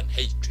upon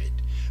hatred.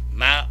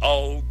 My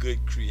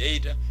all-good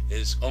creator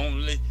is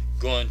only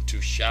going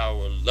to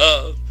shower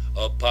love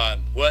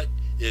upon what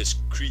is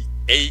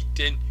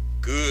creating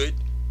good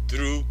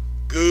through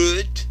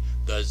good.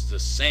 Does the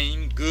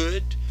same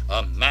good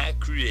of my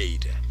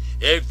creator.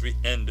 Every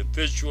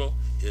individual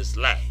is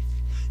life,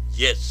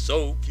 yet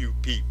so few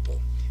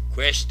people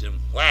question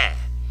why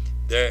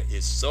there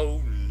is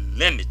so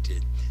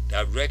limited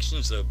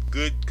directions of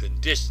good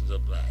conditions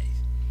of life.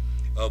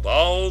 Of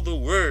all the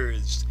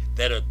words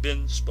that have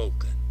been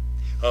spoken,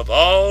 of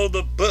all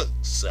the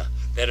books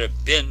that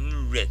have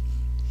been written,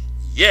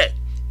 yet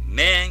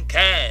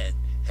mankind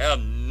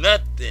have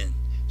nothing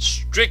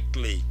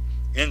strictly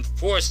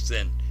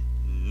enforcing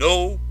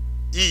no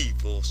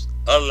evils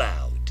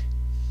allowed.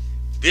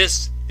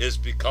 This is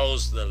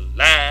because the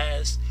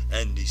lies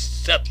and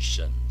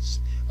deceptions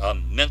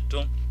of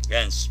mental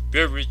and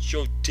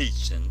spiritual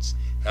teachings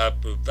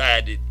have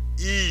provided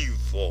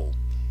evil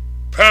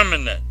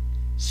permanent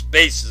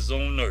spaces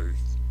on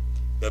earth.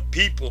 The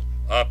people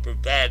are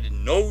provided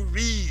no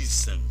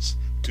reasons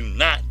to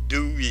not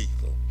do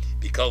evil,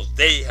 because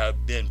they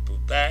have been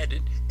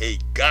provided a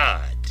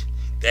God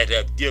that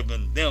have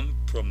given them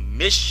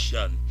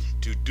permission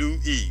to do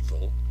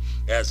evil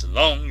as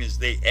long as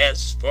they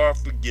ask for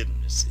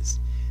forgivenesses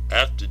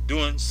after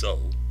doing so,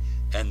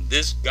 and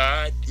this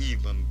God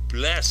even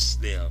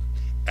blessed them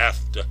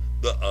after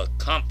the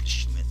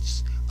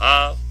accomplishments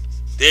of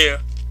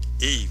their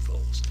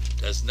evils.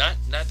 Does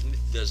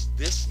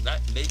this not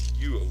make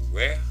you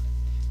aware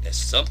that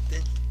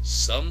something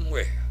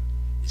somewhere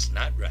is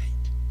not right?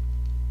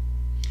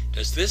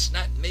 Does this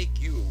not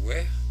make you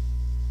aware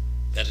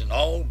that an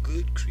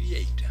all-good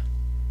creator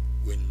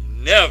would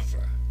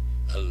never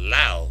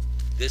allow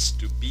this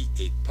to be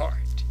a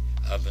part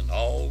of an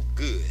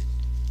all-good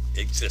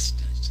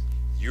existence?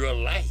 Your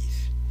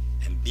life,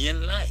 and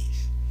being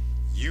life,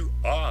 you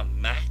are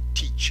my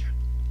teacher.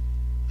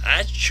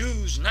 I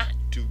choose not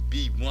to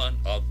be one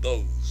of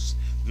those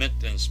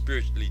mentally and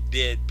spiritually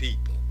dead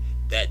people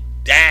that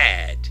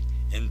died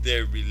in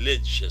their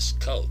religious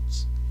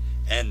cults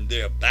and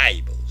their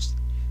Bibles.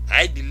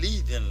 I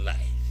believe in life.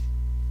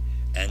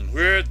 And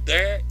where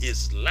there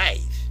is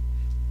life,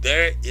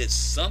 there is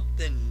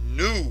something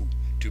new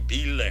to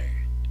be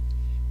learned.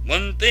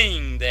 One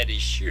thing that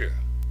is sure,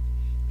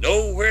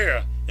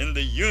 nowhere in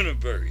the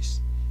universe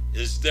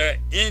is there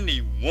any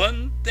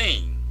one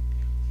thing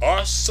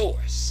or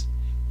source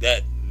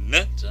that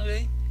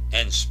mentally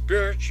and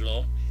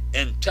spiritual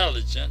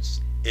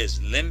intelligence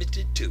is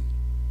limited to.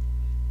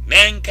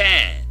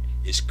 Mankind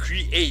is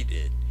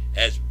created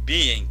as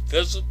being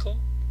physical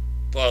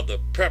for the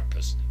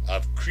purpose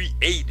of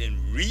creating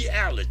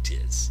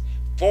realities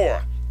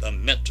for the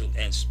mental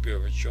and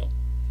spiritual,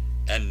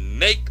 and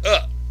make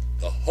up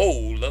the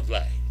whole of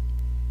life.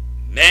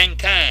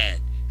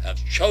 Mankind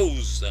have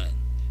chosen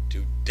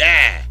to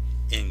die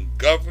in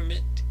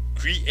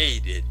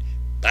government-created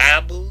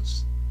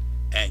Bibles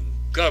and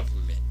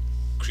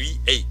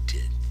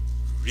government-created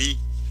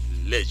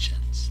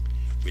religions.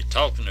 We're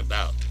talking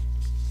about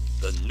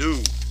the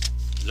new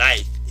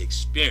life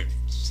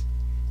experience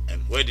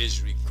and what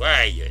is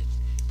required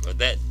for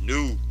that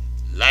new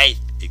life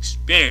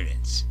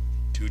experience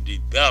to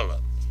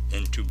develop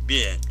into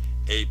being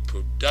a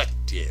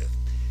productive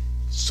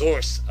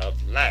source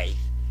of life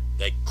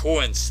that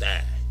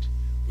coincides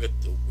with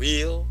the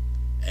will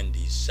and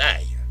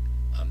desire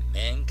of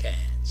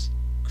mankind's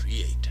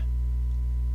Creator.